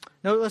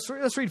 Now let's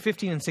read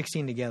 15 and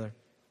 16 together.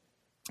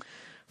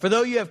 For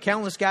though you have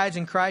countless guides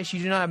in Christ,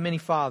 you do not have many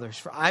fathers.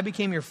 For I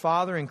became your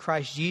father in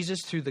Christ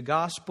Jesus through the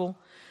gospel.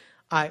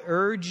 I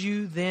urge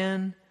you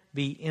then,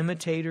 be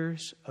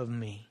imitators of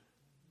me.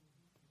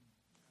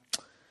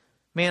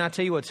 Man, I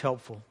tell you what's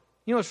helpful.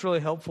 You know what's really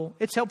helpful?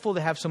 It's helpful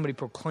to have somebody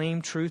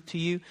proclaim truth to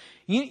you.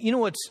 You know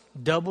what's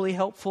doubly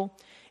helpful?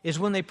 Is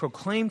when they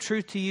proclaim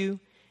truth to you,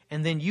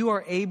 and then you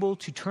are able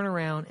to turn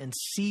around and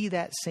see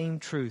that same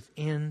truth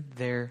in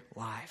their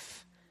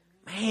life.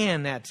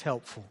 Man, that's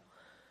helpful.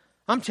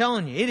 I'm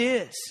telling you, it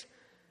is.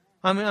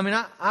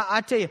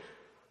 I tell you,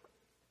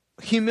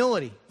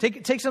 humility.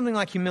 Take something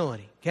like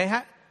humility. Okay,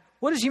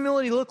 what does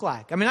humility look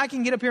like? I mean, I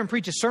can get up here and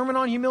preach a sermon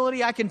on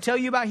humility. I can tell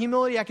you about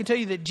humility. I can tell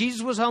you that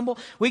Jesus was humble.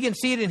 We can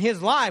see it in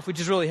His life, which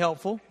is really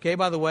helpful. Okay,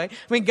 by the way.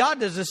 I mean, God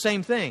does the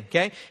same thing.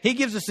 Okay, He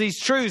gives us these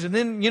truths, and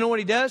then you know what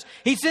He does?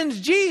 He sends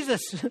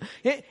Jesus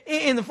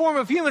in the form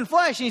of human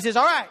flesh, and He says,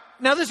 all right,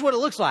 now this is what it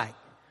looks like.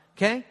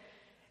 Okay,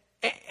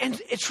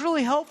 and it's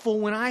really helpful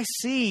when I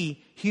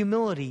see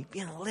humility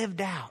being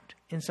lived out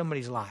in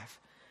somebody's life.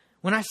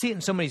 When I see it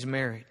in somebody's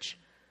marriage.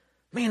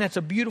 Man, that's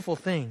a beautiful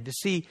thing to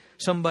see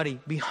somebody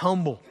be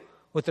humble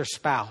with their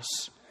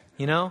spouse,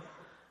 you know,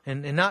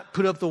 and not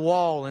put up the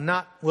wall and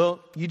not,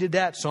 well, you did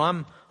that, so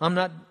I'm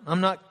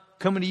not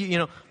coming to you, you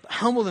know.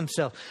 Humble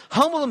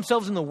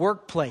themselves in the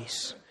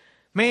workplace.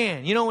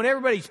 Man, you know, when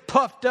everybody's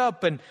puffed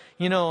up and,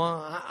 you know,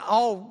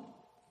 all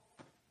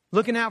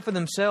looking out for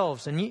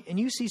themselves, and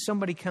you see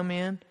somebody come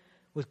in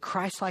with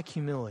Christ-like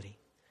humility.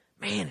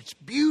 Man, it's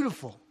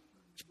beautiful.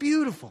 It's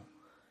beautiful.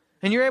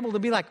 And you're able to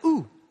be like,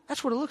 ooh,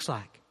 that's what it looks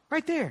like.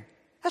 Right there.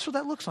 That's what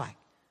that looks like.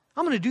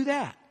 I'm going to do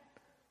that.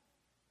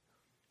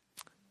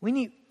 We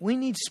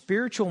need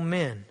spiritual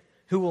men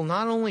who will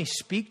not only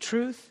speak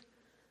truth,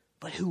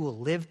 but who will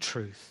live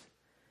truth.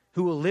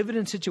 Who will live it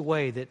in such a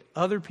way that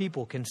other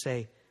people can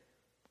say,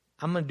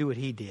 I'm going to do what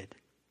he did.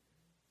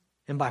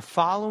 And by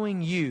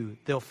following you,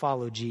 they'll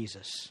follow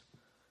Jesus.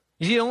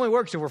 You see, it only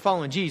works if we're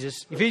following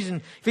Jesus.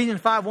 Ephesians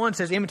 5:1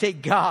 says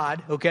imitate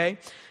God, okay?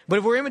 But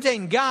if we're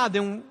imitating God,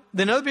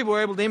 then other people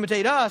are able to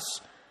imitate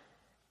us.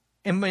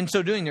 And in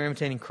so doing, they're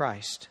imitating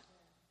Christ.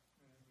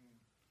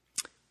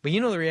 But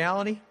you know the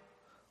reality?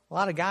 A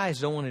lot of guys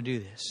don't want to do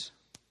this.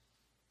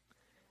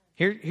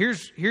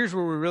 Here's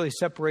where we really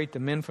separate the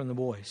men from the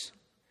boys.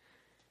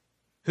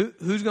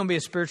 Who's going to be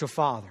a spiritual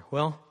father?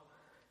 Well,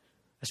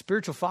 a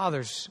spiritual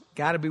father's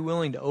got to be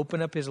willing to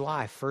open up his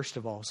life, first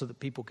of all, so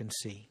that people can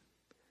see.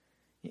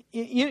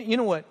 You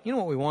know what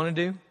we want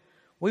to do?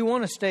 We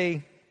want to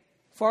stay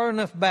far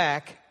enough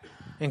back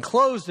and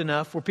closed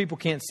enough where people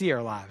can't see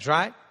our lives,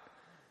 right?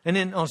 And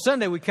then on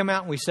Sunday we come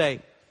out and we say,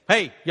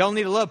 hey, y'all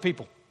need to love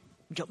people.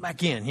 Jump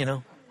back in, you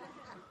know.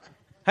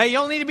 Hey,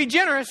 y'all need to be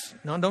generous.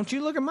 No, don't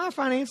you look at my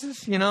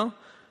finances, you know.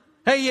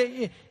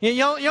 Hey,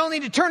 y'all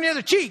need to turn the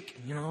other cheek.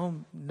 You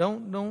know,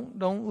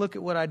 don't look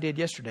at what I did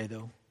yesterday,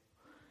 though.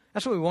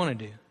 That's what we want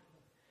to do.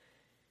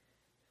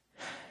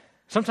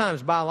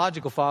 Sometimes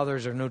biological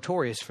fathers are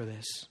notorious for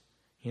this,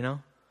 you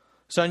know.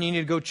 Son, you need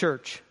to go to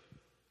church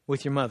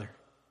with your mother.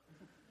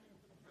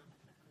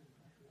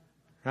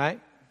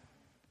 Right?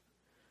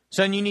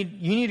 Son, you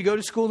need to go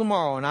to school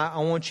tomorrow, and I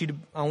want you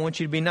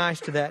to be nice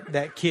to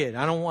that kid.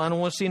 I don't want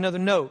to see another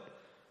note.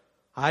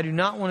 I do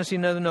not want to see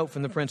another note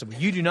from the principal.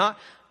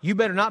 You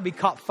better not be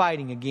caught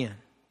fighting again.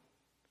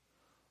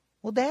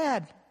 Well,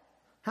 Dad,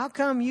 how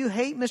come you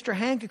hate Mr.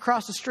 Hank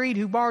across the street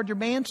who borrowed your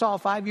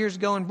bandsaw 5 years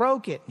ago and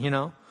broke it? You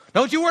know,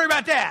 don't you worry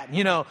about that.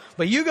 You know,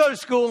 but you go to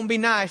school and be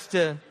nice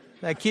to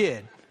that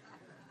kid.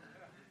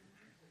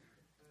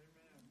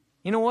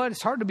 You know what?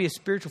 It's hard to be a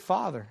spiritual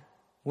father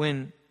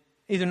when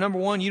either number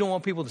one, you don't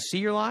want people to see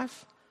your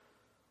life,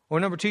 or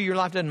number two, your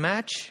life doesn't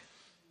match.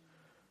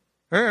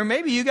 Or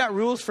maybe you got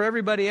rules for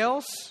everybody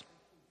else,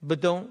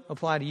 but don't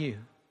apply to you.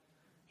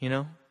 You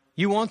know,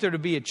 you want there to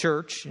be a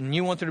church, and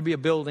you want there to be a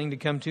building to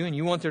come to, and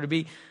you want there to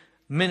be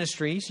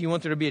ministries. You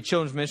want there to be a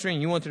children's ministry,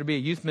 and you want there to be a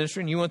youth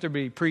ministry, and you want there to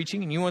be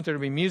preaching, and you want there to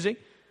be music.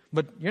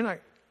 But you're not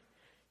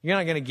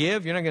going to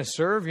give. You're not going to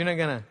serve. You're not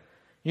going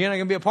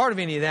to be a part of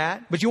any of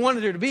that. But you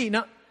wanted there to be.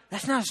 No,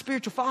 that's not a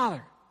spiritual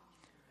father.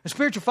 A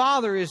spiritual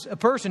father is a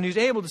person who's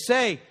able to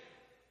say,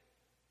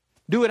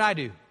 do what I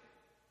do.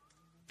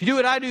 If you do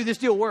what I do, this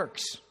deal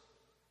works.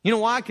 You know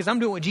why? Because I'm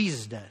doing what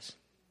Jesus does.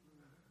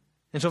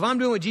 And so if I'm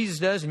doing what Jesus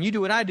does and you do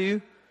what I do,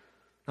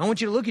 I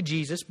want you to look at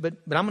Jesus, but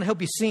I'm going to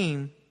help you see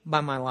him by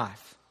my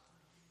life.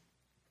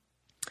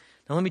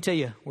 Now let me tell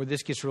you where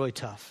this gets really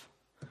tough.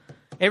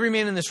 Every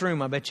man in this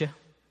room, I bet you,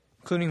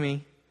 including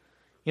me,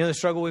 you know the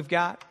struggle we've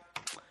got?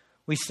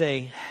 We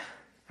say,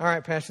 all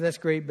right, Pastor, that's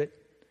great, but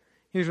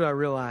here's what I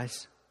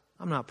realize.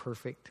 I'm not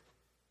perfect.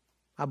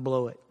 I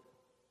blow it.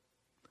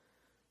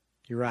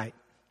 You're right.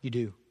 You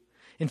do.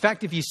 In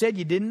fact, if you said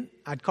you didn't,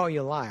 I'd call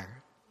you a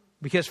liar.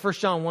 Because 1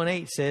 John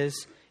 1:8 says,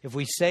 if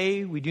we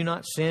say we do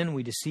not sin,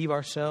 we deceive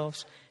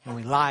ourselves and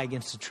we lie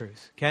against the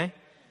truth. Okay?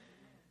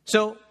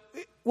 So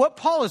what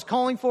Paul is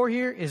calling for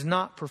here is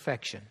not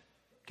perfection.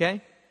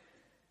 Okay?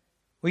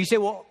 Well, you say,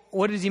 well,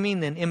 what does he mean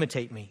then,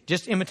 imitate me?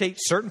 Just imitate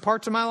certain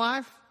parts of my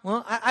life?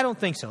 Well, I don't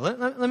think so.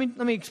 Let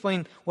me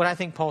explain what I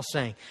think Paul's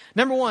saying.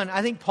 Number one,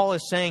 I think Paul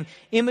is saying,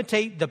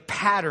 imitate the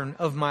pattern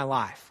of my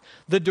life,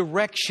 the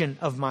direction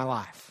of my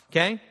life.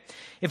 Okay?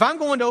 If I'm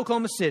going to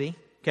Oklahoma City,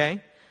 okay,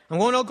 I'm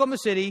going to Oklahoma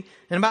City,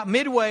 and about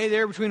midway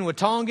there between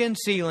Watonga and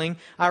Sealing,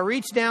 I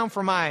reach down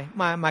for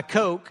my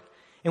Coke,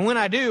 and when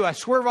I do, I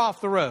swerve off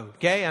the road,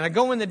 okay, and I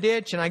go in the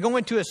ditch, and I go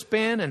into a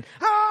spin, and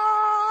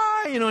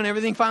and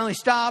everything finally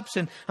stops,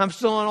 and I'm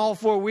still on all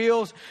four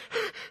wheels.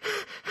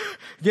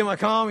 Get my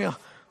calm,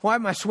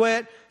 wipe my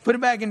sweat, put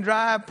it back in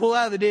drive, pull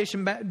out of the ditch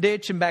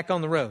and back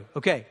on the road.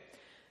 Okay.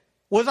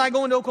 Was I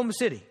going to Oklahoma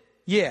City?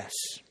 Yes.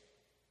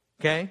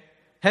 Okay.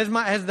 Has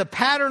the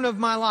pattern of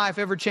my life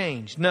ever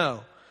changed?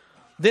 No.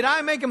 Did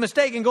I make a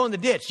mistake and go in the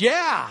ditch?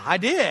 Yeah, I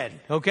did.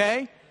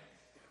 Okay.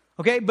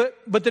 Okay.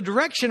 But the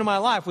direction of my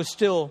life was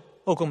still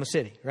Oklahoma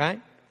City,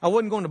 right? I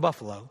wasn't going to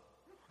Buffalo.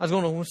 I was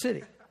going to Oklahoma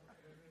City.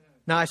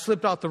 Now I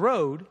slipped off the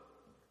road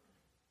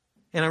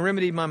and I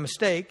remedied my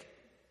mistake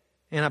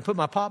and I put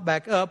my pop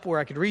back up where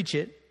I could reach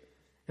it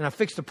and I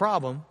fixed the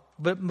problem.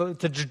 But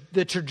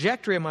the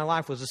trajectory of my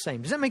life was the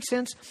same. Does that make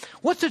sense?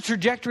 What's the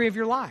trajectory of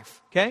your life?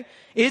 Okay.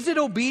 Is it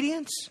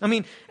obedience? I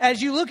mean,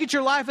 as you look at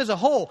your life as a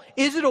whole,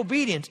 is it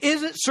obedience?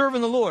 Is it serving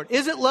the Lord?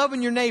 Is it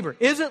loving your neighbor?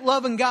 Is it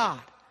loving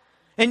God?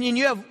 And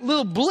you have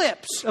little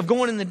blips of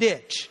going in the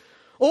ditch.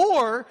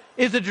 Or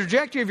is the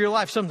trajectory of your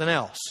life something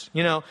else?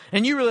 You know,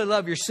 and you really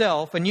love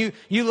yourself and you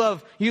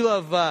love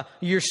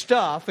your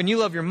stuff and you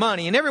love your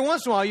money. And every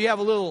once in a while you have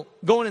a little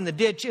going in the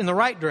ditch in the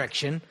right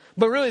direction.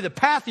 But really the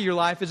path of your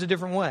life is a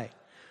different way.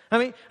 I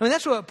mean,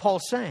 that's what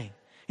Paul's saying.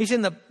 He's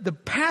saying the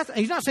path,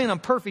 he's not saying I'm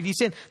perfect. He's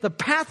saying the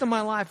path of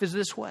my life is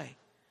this way.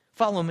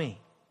 Follow me.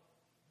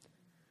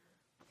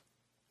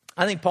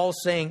 I think Paul's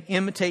saying,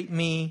 imitate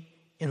me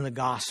in the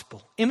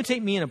gospel.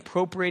 Imitate me in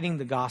appropriating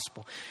the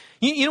gospel.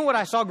 You know what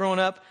I saw growing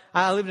up?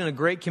 I lived in a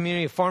great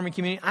community, a farming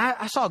community.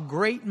 I saw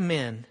great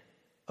men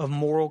of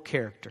moral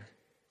character.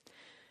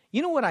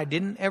 You know what I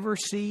didn't ever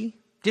see?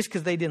 Just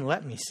because they didn't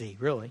let me see,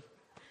 really.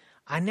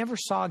 I never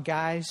saw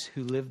guys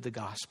who lived the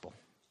gospel.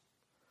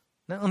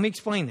 Now, let me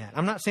explain that.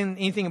 I'm not saying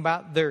anything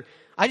about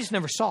I just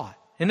never saw it.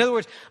 In other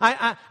words,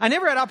 I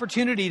never had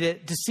opportunity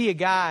to see a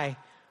guy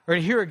or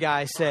to hear a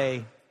guy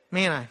say,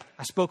 man,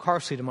 I spoke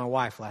harshly to my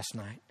wife last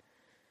night.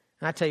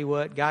 And I tell you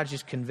what, God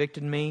just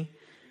convicted me.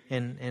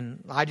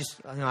 And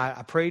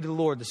I prayed to the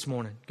Lord this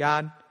morning.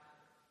 God,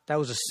 that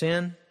was a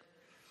sin.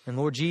 And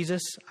Lord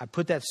Jesus, I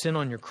put that sin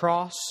on your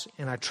cross.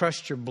 And I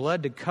trust your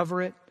blood to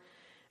cover it.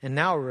 And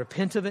now I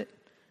repent of it.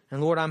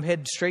 And Lord, I'm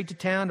headed straight to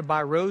town to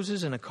buy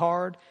roses and a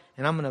card.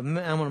 And I'm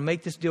gonna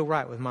make this deal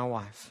right with my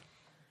wife.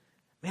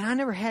 Man, I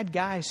never had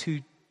guys who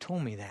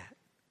told me that.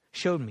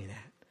 Showed me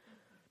that.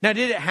 Now,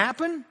 did it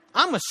happen?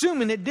 I'm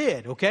assuming it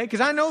did, okay?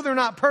 Because I know they're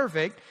not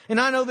perfect, and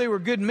I know they were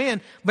good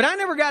men, but I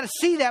never got to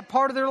see that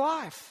part of their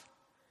life.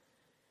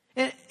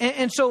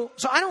 And so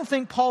I don't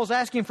think Paul's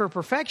asking for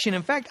perfection.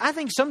 In fact, I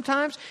think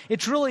sometimes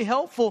it's really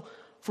helpful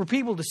for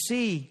people to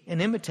see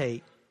and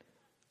imitate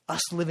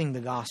us living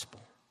the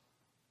gospel.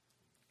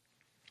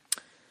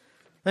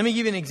 Let me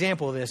give you an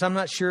example of this. I'm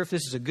not sure if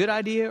this is a good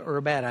idea or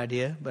a bad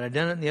idea, but I've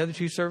done it in the other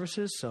two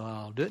services, so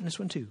I'll do it in this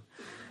one too.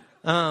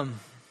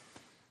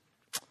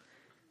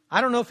 I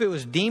don't know if it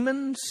was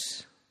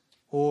demons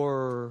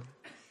or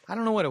I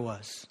don't know what it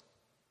was.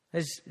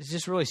 It's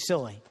just really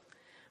silly.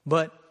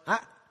 But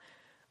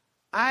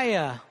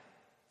I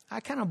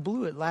kind of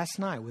blew it last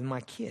night with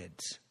my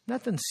kids.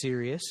 Nothing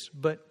serious,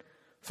 but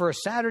for a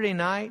Saturday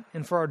night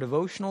and for our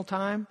devotional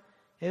time,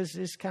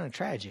 it's kind of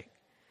tragic.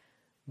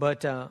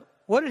 But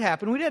what had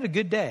happened, we had a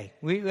good day.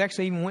 We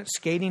actually even went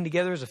skating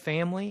together as a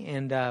family,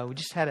 and we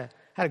just had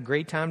a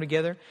great time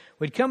together.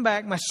 We'd come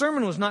back. My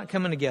sermon was not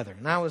coming together,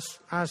 and I was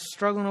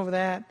struggling over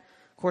that.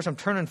 Of course, I'm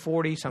turning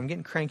 40, so I'm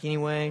getting cranky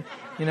anyway.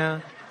 You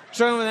know,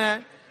 struggling with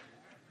that.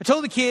 I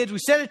told the kids, we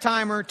set a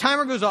timer.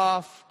 Timer goes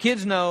off.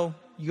 Kids know.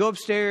 You go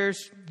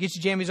upstairs, get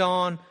your jammies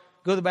on,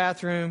 go to the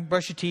bathroom,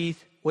 brush your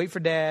teeth, wait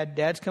for Dad.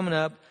 Dad's coming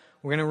up.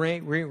 We're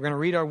going to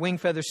read our Wing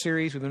Feather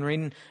series. We've been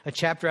reading a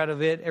chapter out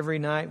of it every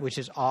night, which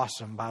is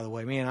awesome, by the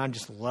way. Man, I'm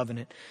just loving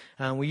it.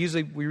 We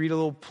read a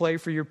little play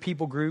for your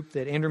people group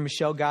that Andrew and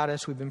Michelle got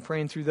us. We've been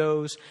praying through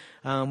those.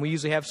 We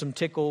usually have some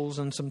tickles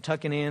and some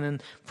tucking in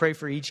and pray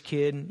for each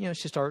kid. And,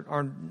 it's just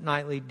our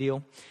nightly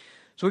deal.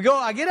 So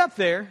I get up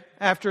there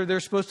after they're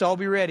supposed to all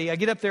be ready. I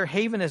get up there.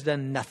 Haven has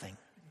done nothing.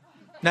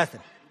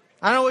 Nothing.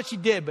 I don't know what she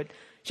did, but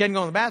she hadn't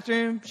gone to the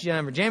bathroom. She didn't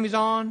have her jammies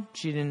on.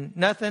 She didn't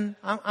nothing.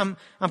 I'm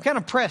kind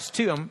of pressed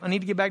too. I need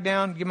to get back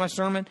down, get my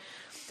sermon.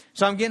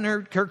 So I'm getting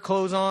her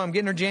clothes on. I'm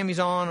getting her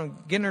jammies on. I'm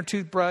getting her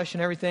toothbrush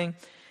and everything.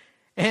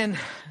 And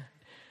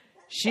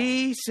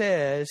she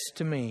says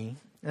to me,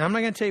 and I'm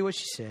not going to tell you what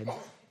she said,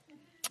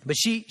 but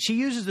she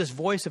uses this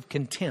voice of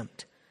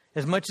contempt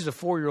as much as a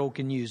 4-year-old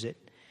can use it.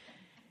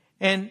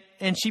 And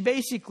she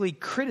basically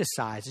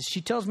criticizes. She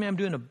tells me I'm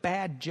doing a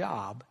bad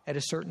job at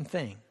a certain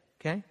thing.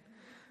 Okay.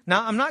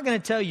 Now, I'm not going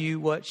to tell you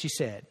what she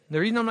said. The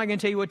reason I'm not going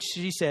to tell you what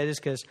she said is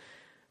because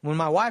when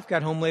my wife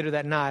got home later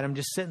that night, I'm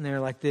just sitting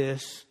there like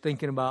this,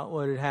 thinking about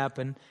what had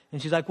happened.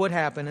 And she's like, what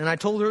happened? And I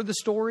told her the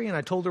story, and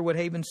I told her what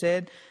Haven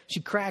said.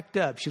 She cracked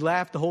up. She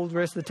laughed the whole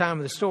rest of the time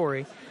of the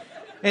story.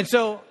 And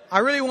so I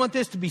really want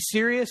this to be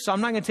serious, so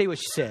I'm not going to tell you what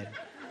she said.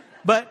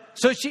 But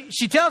so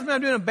she tells me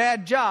I'm doing a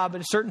bad job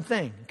at a certain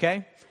thing,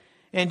 okay?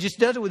 And just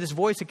does it with this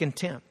voice of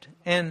contempt.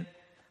 And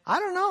I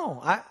don't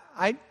know.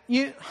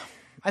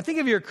 I think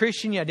if you're a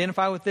Christian, you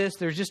identify with this.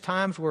 There's just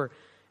times where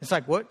it's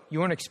like, what?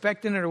 You weren't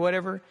expecting it or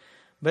whatever.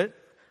 But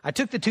I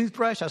took the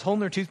toothbrush. I was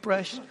holding her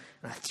toothbrush. And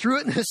I threw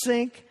it in the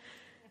sink.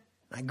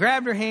 I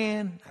grabbed her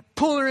hand. I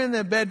pull her in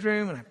the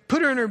bedroom and I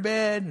put her in her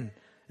bed. And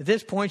at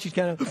this point, she's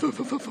kind of,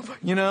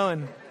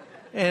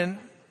 and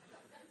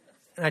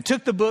I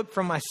took the book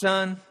from my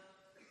son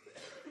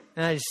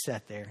and I just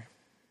sat there.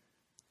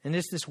 And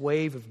just this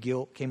wave of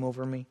guilt came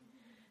over me.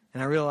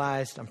 And I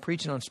realized I'm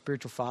preaching on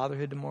spiritual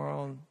fatherhood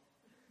tomorrow.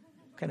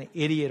 What kind of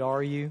idiot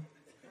are you?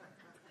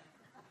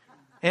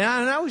 And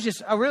I was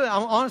just,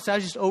 honestly, I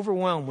was just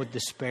overwhelmed with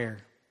despair.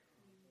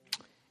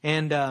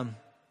 And I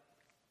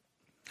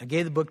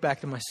gave the book back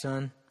to my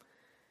son.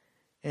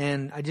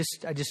 And I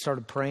just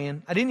started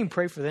praying. I didn't even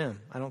pray for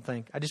them, I don't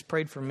think. I just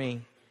prayed for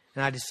me.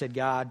 And I just said,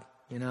 God,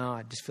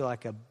 I just feel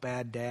like a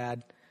bad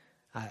dad.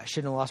 I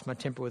shouldn't have lost my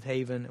temper with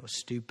Haven. It was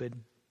stupid.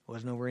 It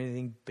wasn't over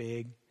anything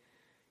big.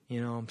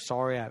 I'm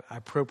sorry. I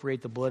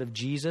appropriate the blood of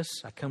Jesus.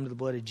 I come to the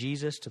blood of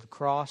Jesus, to the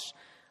cross.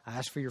 I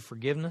ask for your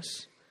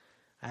forgiveness.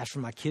 I ask for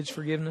my kids'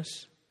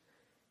 forgiveness.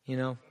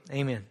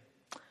 Amen.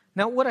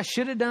 Now, what I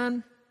should have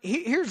done,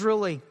 here's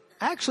really,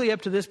 actually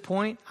up to this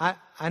point, I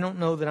don't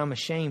know that I'm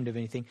ashamed of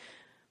anything.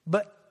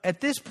 But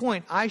at this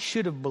point, I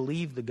should have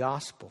believed the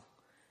gospel.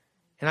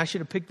 And I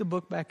should have picked the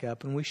book back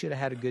up and we should have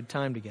had a good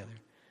time together.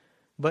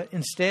 But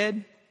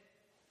instead,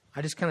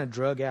 I just kind of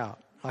drug out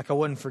like I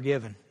wasn't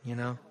forgiven,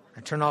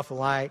 I turned off the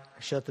light,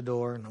 I shut the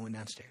door, and I went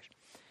downstairs.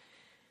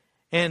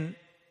 And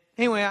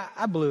anyway,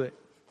 I blew it.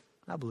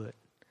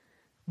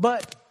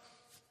 But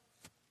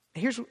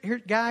here,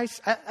 guys,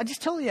 I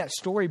just tell you that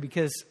story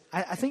because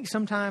I think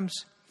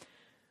sometimes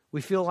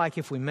we feel like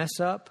if we mess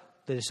up,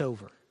 that it's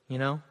over,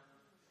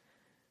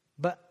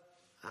 But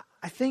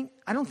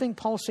I don't think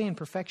Paul's saying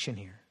perfection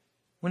here.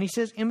 When he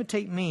says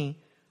imitate me,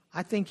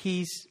 I think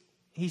he's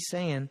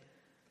saying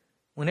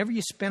whenever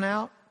you spin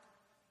out,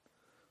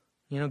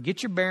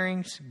 get your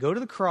bearings, go to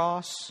the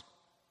cross,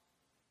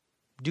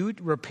 do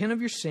it, repent of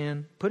your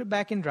sin, put it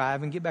back in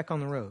drive, and get back on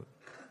the road.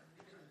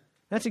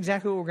 That's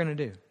exactly what we're going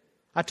to do.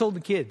 I told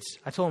the kids,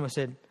 I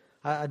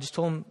just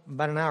told them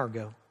about an hour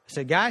ago. I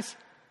said, guys,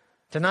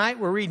 tonight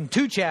we're reading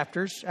 2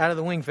 chapters out of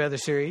the Wing Feather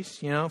series,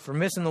 for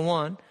missing the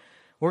one.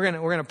 We're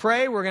going to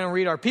pray, we're going to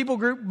read our people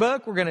group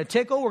book, we're going to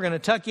tickle, we're going to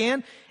tuck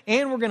in,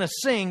 and we're going to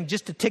sing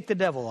just to tick the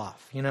devil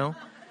off,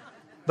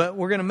 But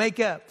we're going to make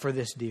up for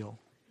this deal,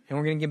 and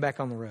we're going to get back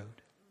on the road.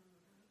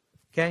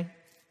 Okay?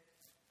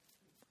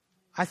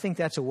 I think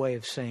that's a way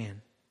of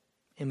saying,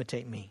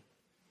 imitate me.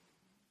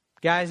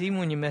 Guys, even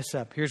when you mess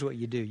up, here's what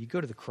you do. You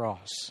go to the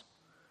cross.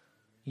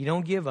 You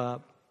don't give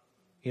up.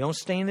 You don't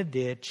stay in the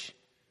ditch.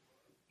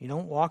 You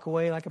don't walk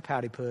away like a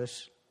pouty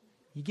puss.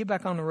 You get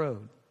back on the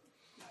road.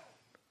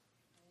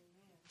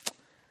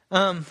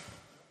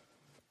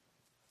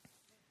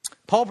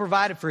 Paul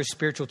provided for his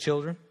spiritual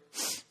children.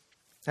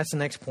 That's the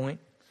next point.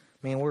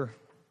 Man,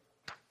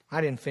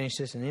 I didn't finish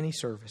this in any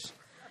service.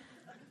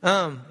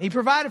 He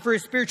provided for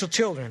his spiritual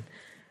children.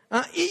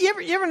 You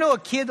ever know a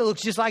kid that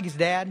looks just like his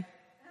dad?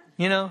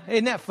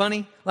 Isn't that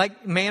funny?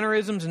 Like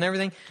mannerisms and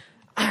everything.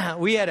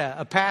 We had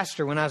a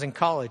pastor when I was in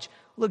college,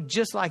 looked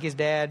just like his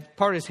dad,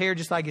 part of his hair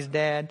just like his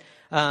dad.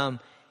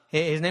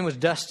 His name was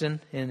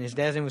Dustin, and his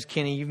dad's name was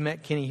Kenny. You've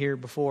met Kenny here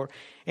before.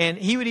 And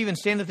he would even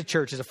stand at the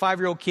church as a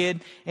 5-year-old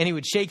kid, and he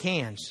would shake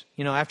hands,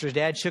 after his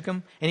dad shook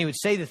him, and he would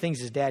say the ththings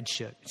his dad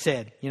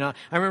said. I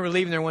remember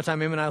leaving there one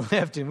time, him and I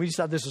left, and we just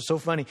thought this was so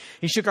funny.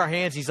 He shook our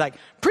hands. He's like,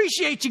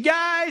 appreciate you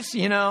guys,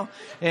 and,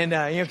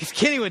 because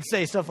Kenny would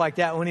say stuff like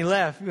that when he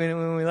left,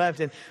 when we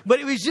left.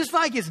 But it was just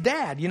like his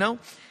dad,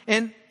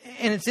 And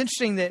it's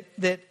interesting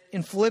that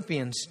in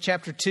Philippians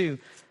chapter 2,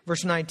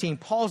 verse 19,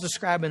 Paul's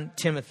describing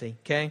Timothy,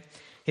 okay?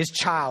 His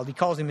child. He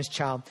calls him his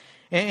child.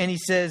 And he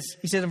says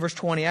in verse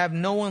 20, I have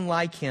no one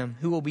like him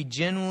who will be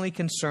genuinely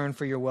concerned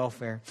for your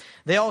welfare.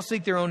 They all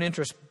seek their own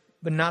interests,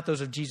 but not those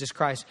of Jesus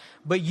Christ.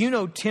 But you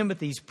know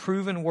Timothy's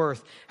proven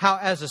worth, how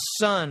as a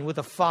son with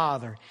a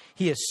father,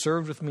 he has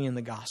served with me in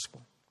the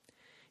gospel.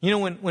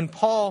 When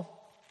Paul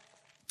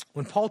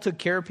took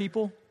care of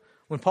people,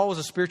 when Paul was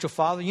a spiritual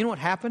father, you know what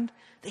happened?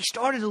 They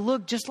started to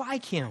look just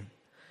like him.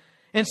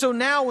 And so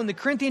now when the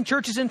Corinthian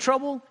church is in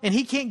trouble and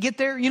he can't get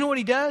there, you know what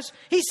he does?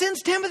 He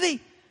sends Timothy.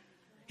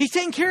 He's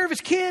taking care of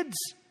his kids.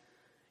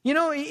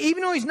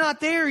 Even though he's not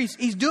there,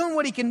 he's doing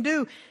what he can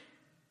do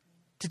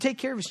to take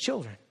care of his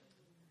children.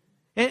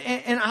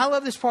 And I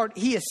love this part.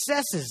 He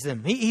assesses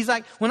them. He's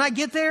like, when I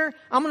get there,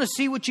 I'm going to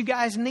see what you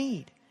guys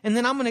need. And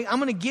then I'm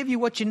going to give you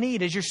what you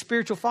need as your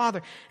spiritual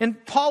father.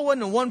 And Paul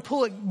wasn't a one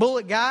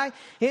bullet guy.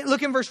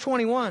 Look in verse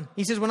 21.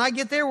 He says, when I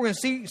get there, we're going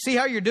to see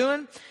how you're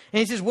doing. And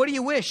he says, what do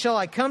you wish? Shall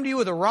I come to you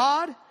with a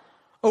rod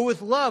or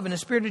with love and a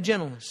spirit of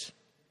gentleness?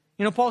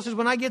 Paul says,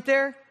 when I get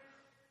there,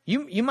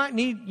 you might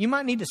need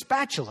the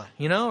spatula,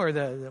 or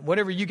the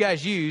whatever you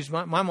guys use.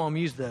 My mom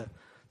used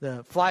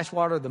the fly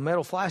swatter, the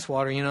metal fly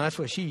swatter. That's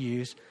what she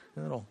used.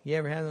 You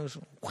ever had those?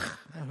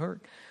 That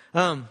hurt.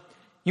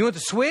 You want the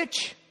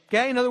switch?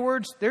 Okay, in other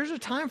words, there's a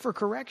time for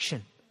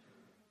correction.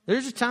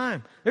 There's a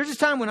time. There's a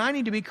time when I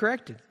need to be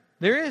corrected.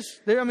 There is.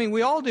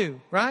 We all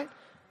do, right?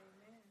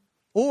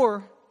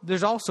 Or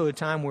there's also a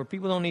time where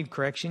people don't need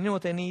correction. You know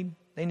what they need?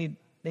 They need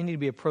to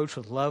be approached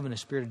with love and a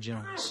spirit of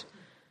gentleness.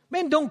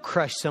 Man, don't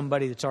crush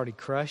somebody that's already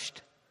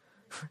crushed.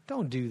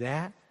 Don't do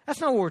that. That's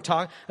not what we're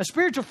talking. A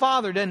spiritual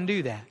father doesn't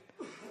do that.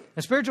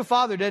 A spiritual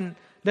father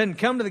doesn't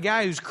come to the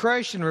guy who's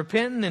crushed and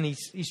repentant and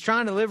he's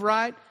trying to live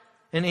right,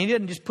 and he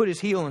doesn't just put his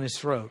heel in his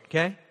throat,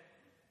 okay?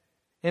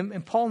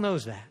 And Paul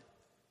knows that.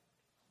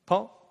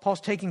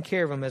 Paul's taking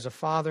care of him as a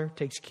father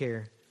takes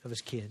care of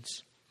his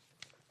kids.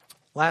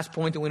 Last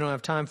point that we don't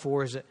have time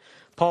for is that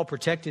Paul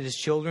protected his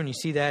children. You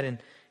see that in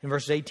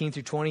verses 18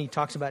 through 20. He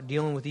talks about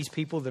dealing with these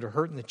people that are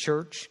hurting the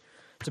church.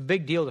 It's a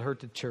big deal to hurt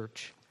the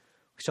church.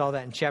 We saw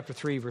that in chapter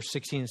 3, verse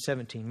 16 and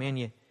 17. Man,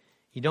 you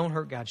don't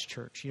hurt God's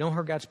church. You don't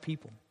hurt God's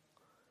people.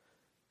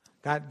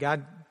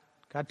 God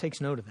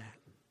takes note of that.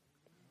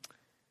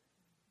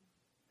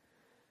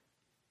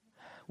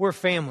 We're a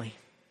family,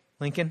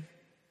 Lincoln.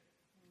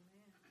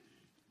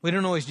 We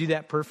don't always do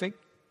that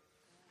perfect.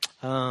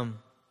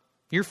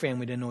 Your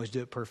family didn't always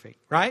do it perfect,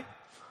 right?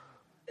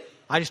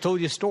 I just told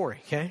you a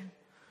story, okay?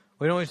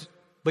 We don't always,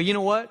 but you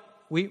know what?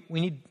 We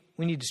need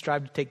to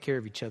strive to take care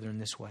of each other in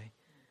this way.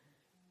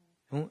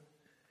 And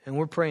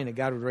we're praying that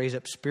God would raise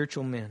up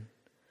spiritual men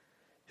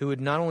who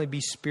would not only be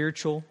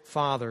spiritual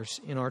fathers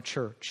in our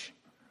church,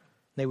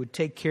 they would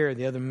take care of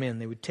the other men,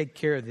 they would take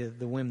care of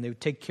the women, they would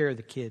take care of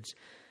the kids,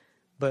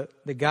 but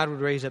that God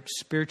would raise up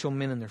spiritual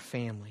men in their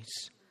families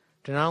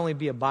to not only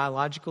be a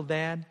biological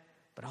dad,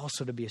 but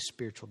also to be a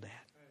spiritual dad.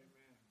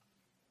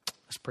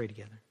 Let's pray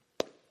together.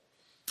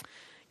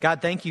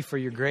 God, thank you for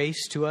your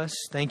grace to us.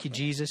 Thank you,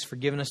 Jesus, for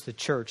giving us the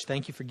church.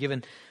 Thank you for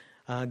giving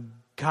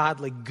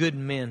godly, good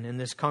men in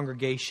this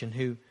congregation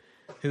who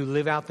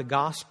live out the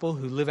gospel,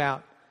 who live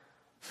out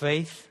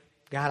faith.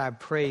 God, I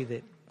pray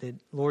that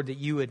Lord, that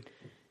you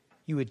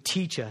would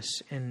teach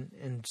us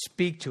and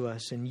speak to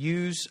us and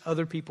use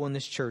other people in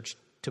this church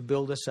to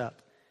build us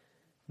up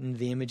into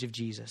the image of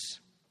Jesus.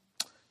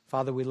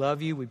 Father, we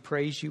love you. We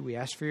praise you. We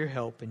ask for your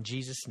help in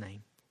Jesus'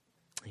 name.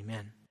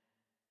 Amen.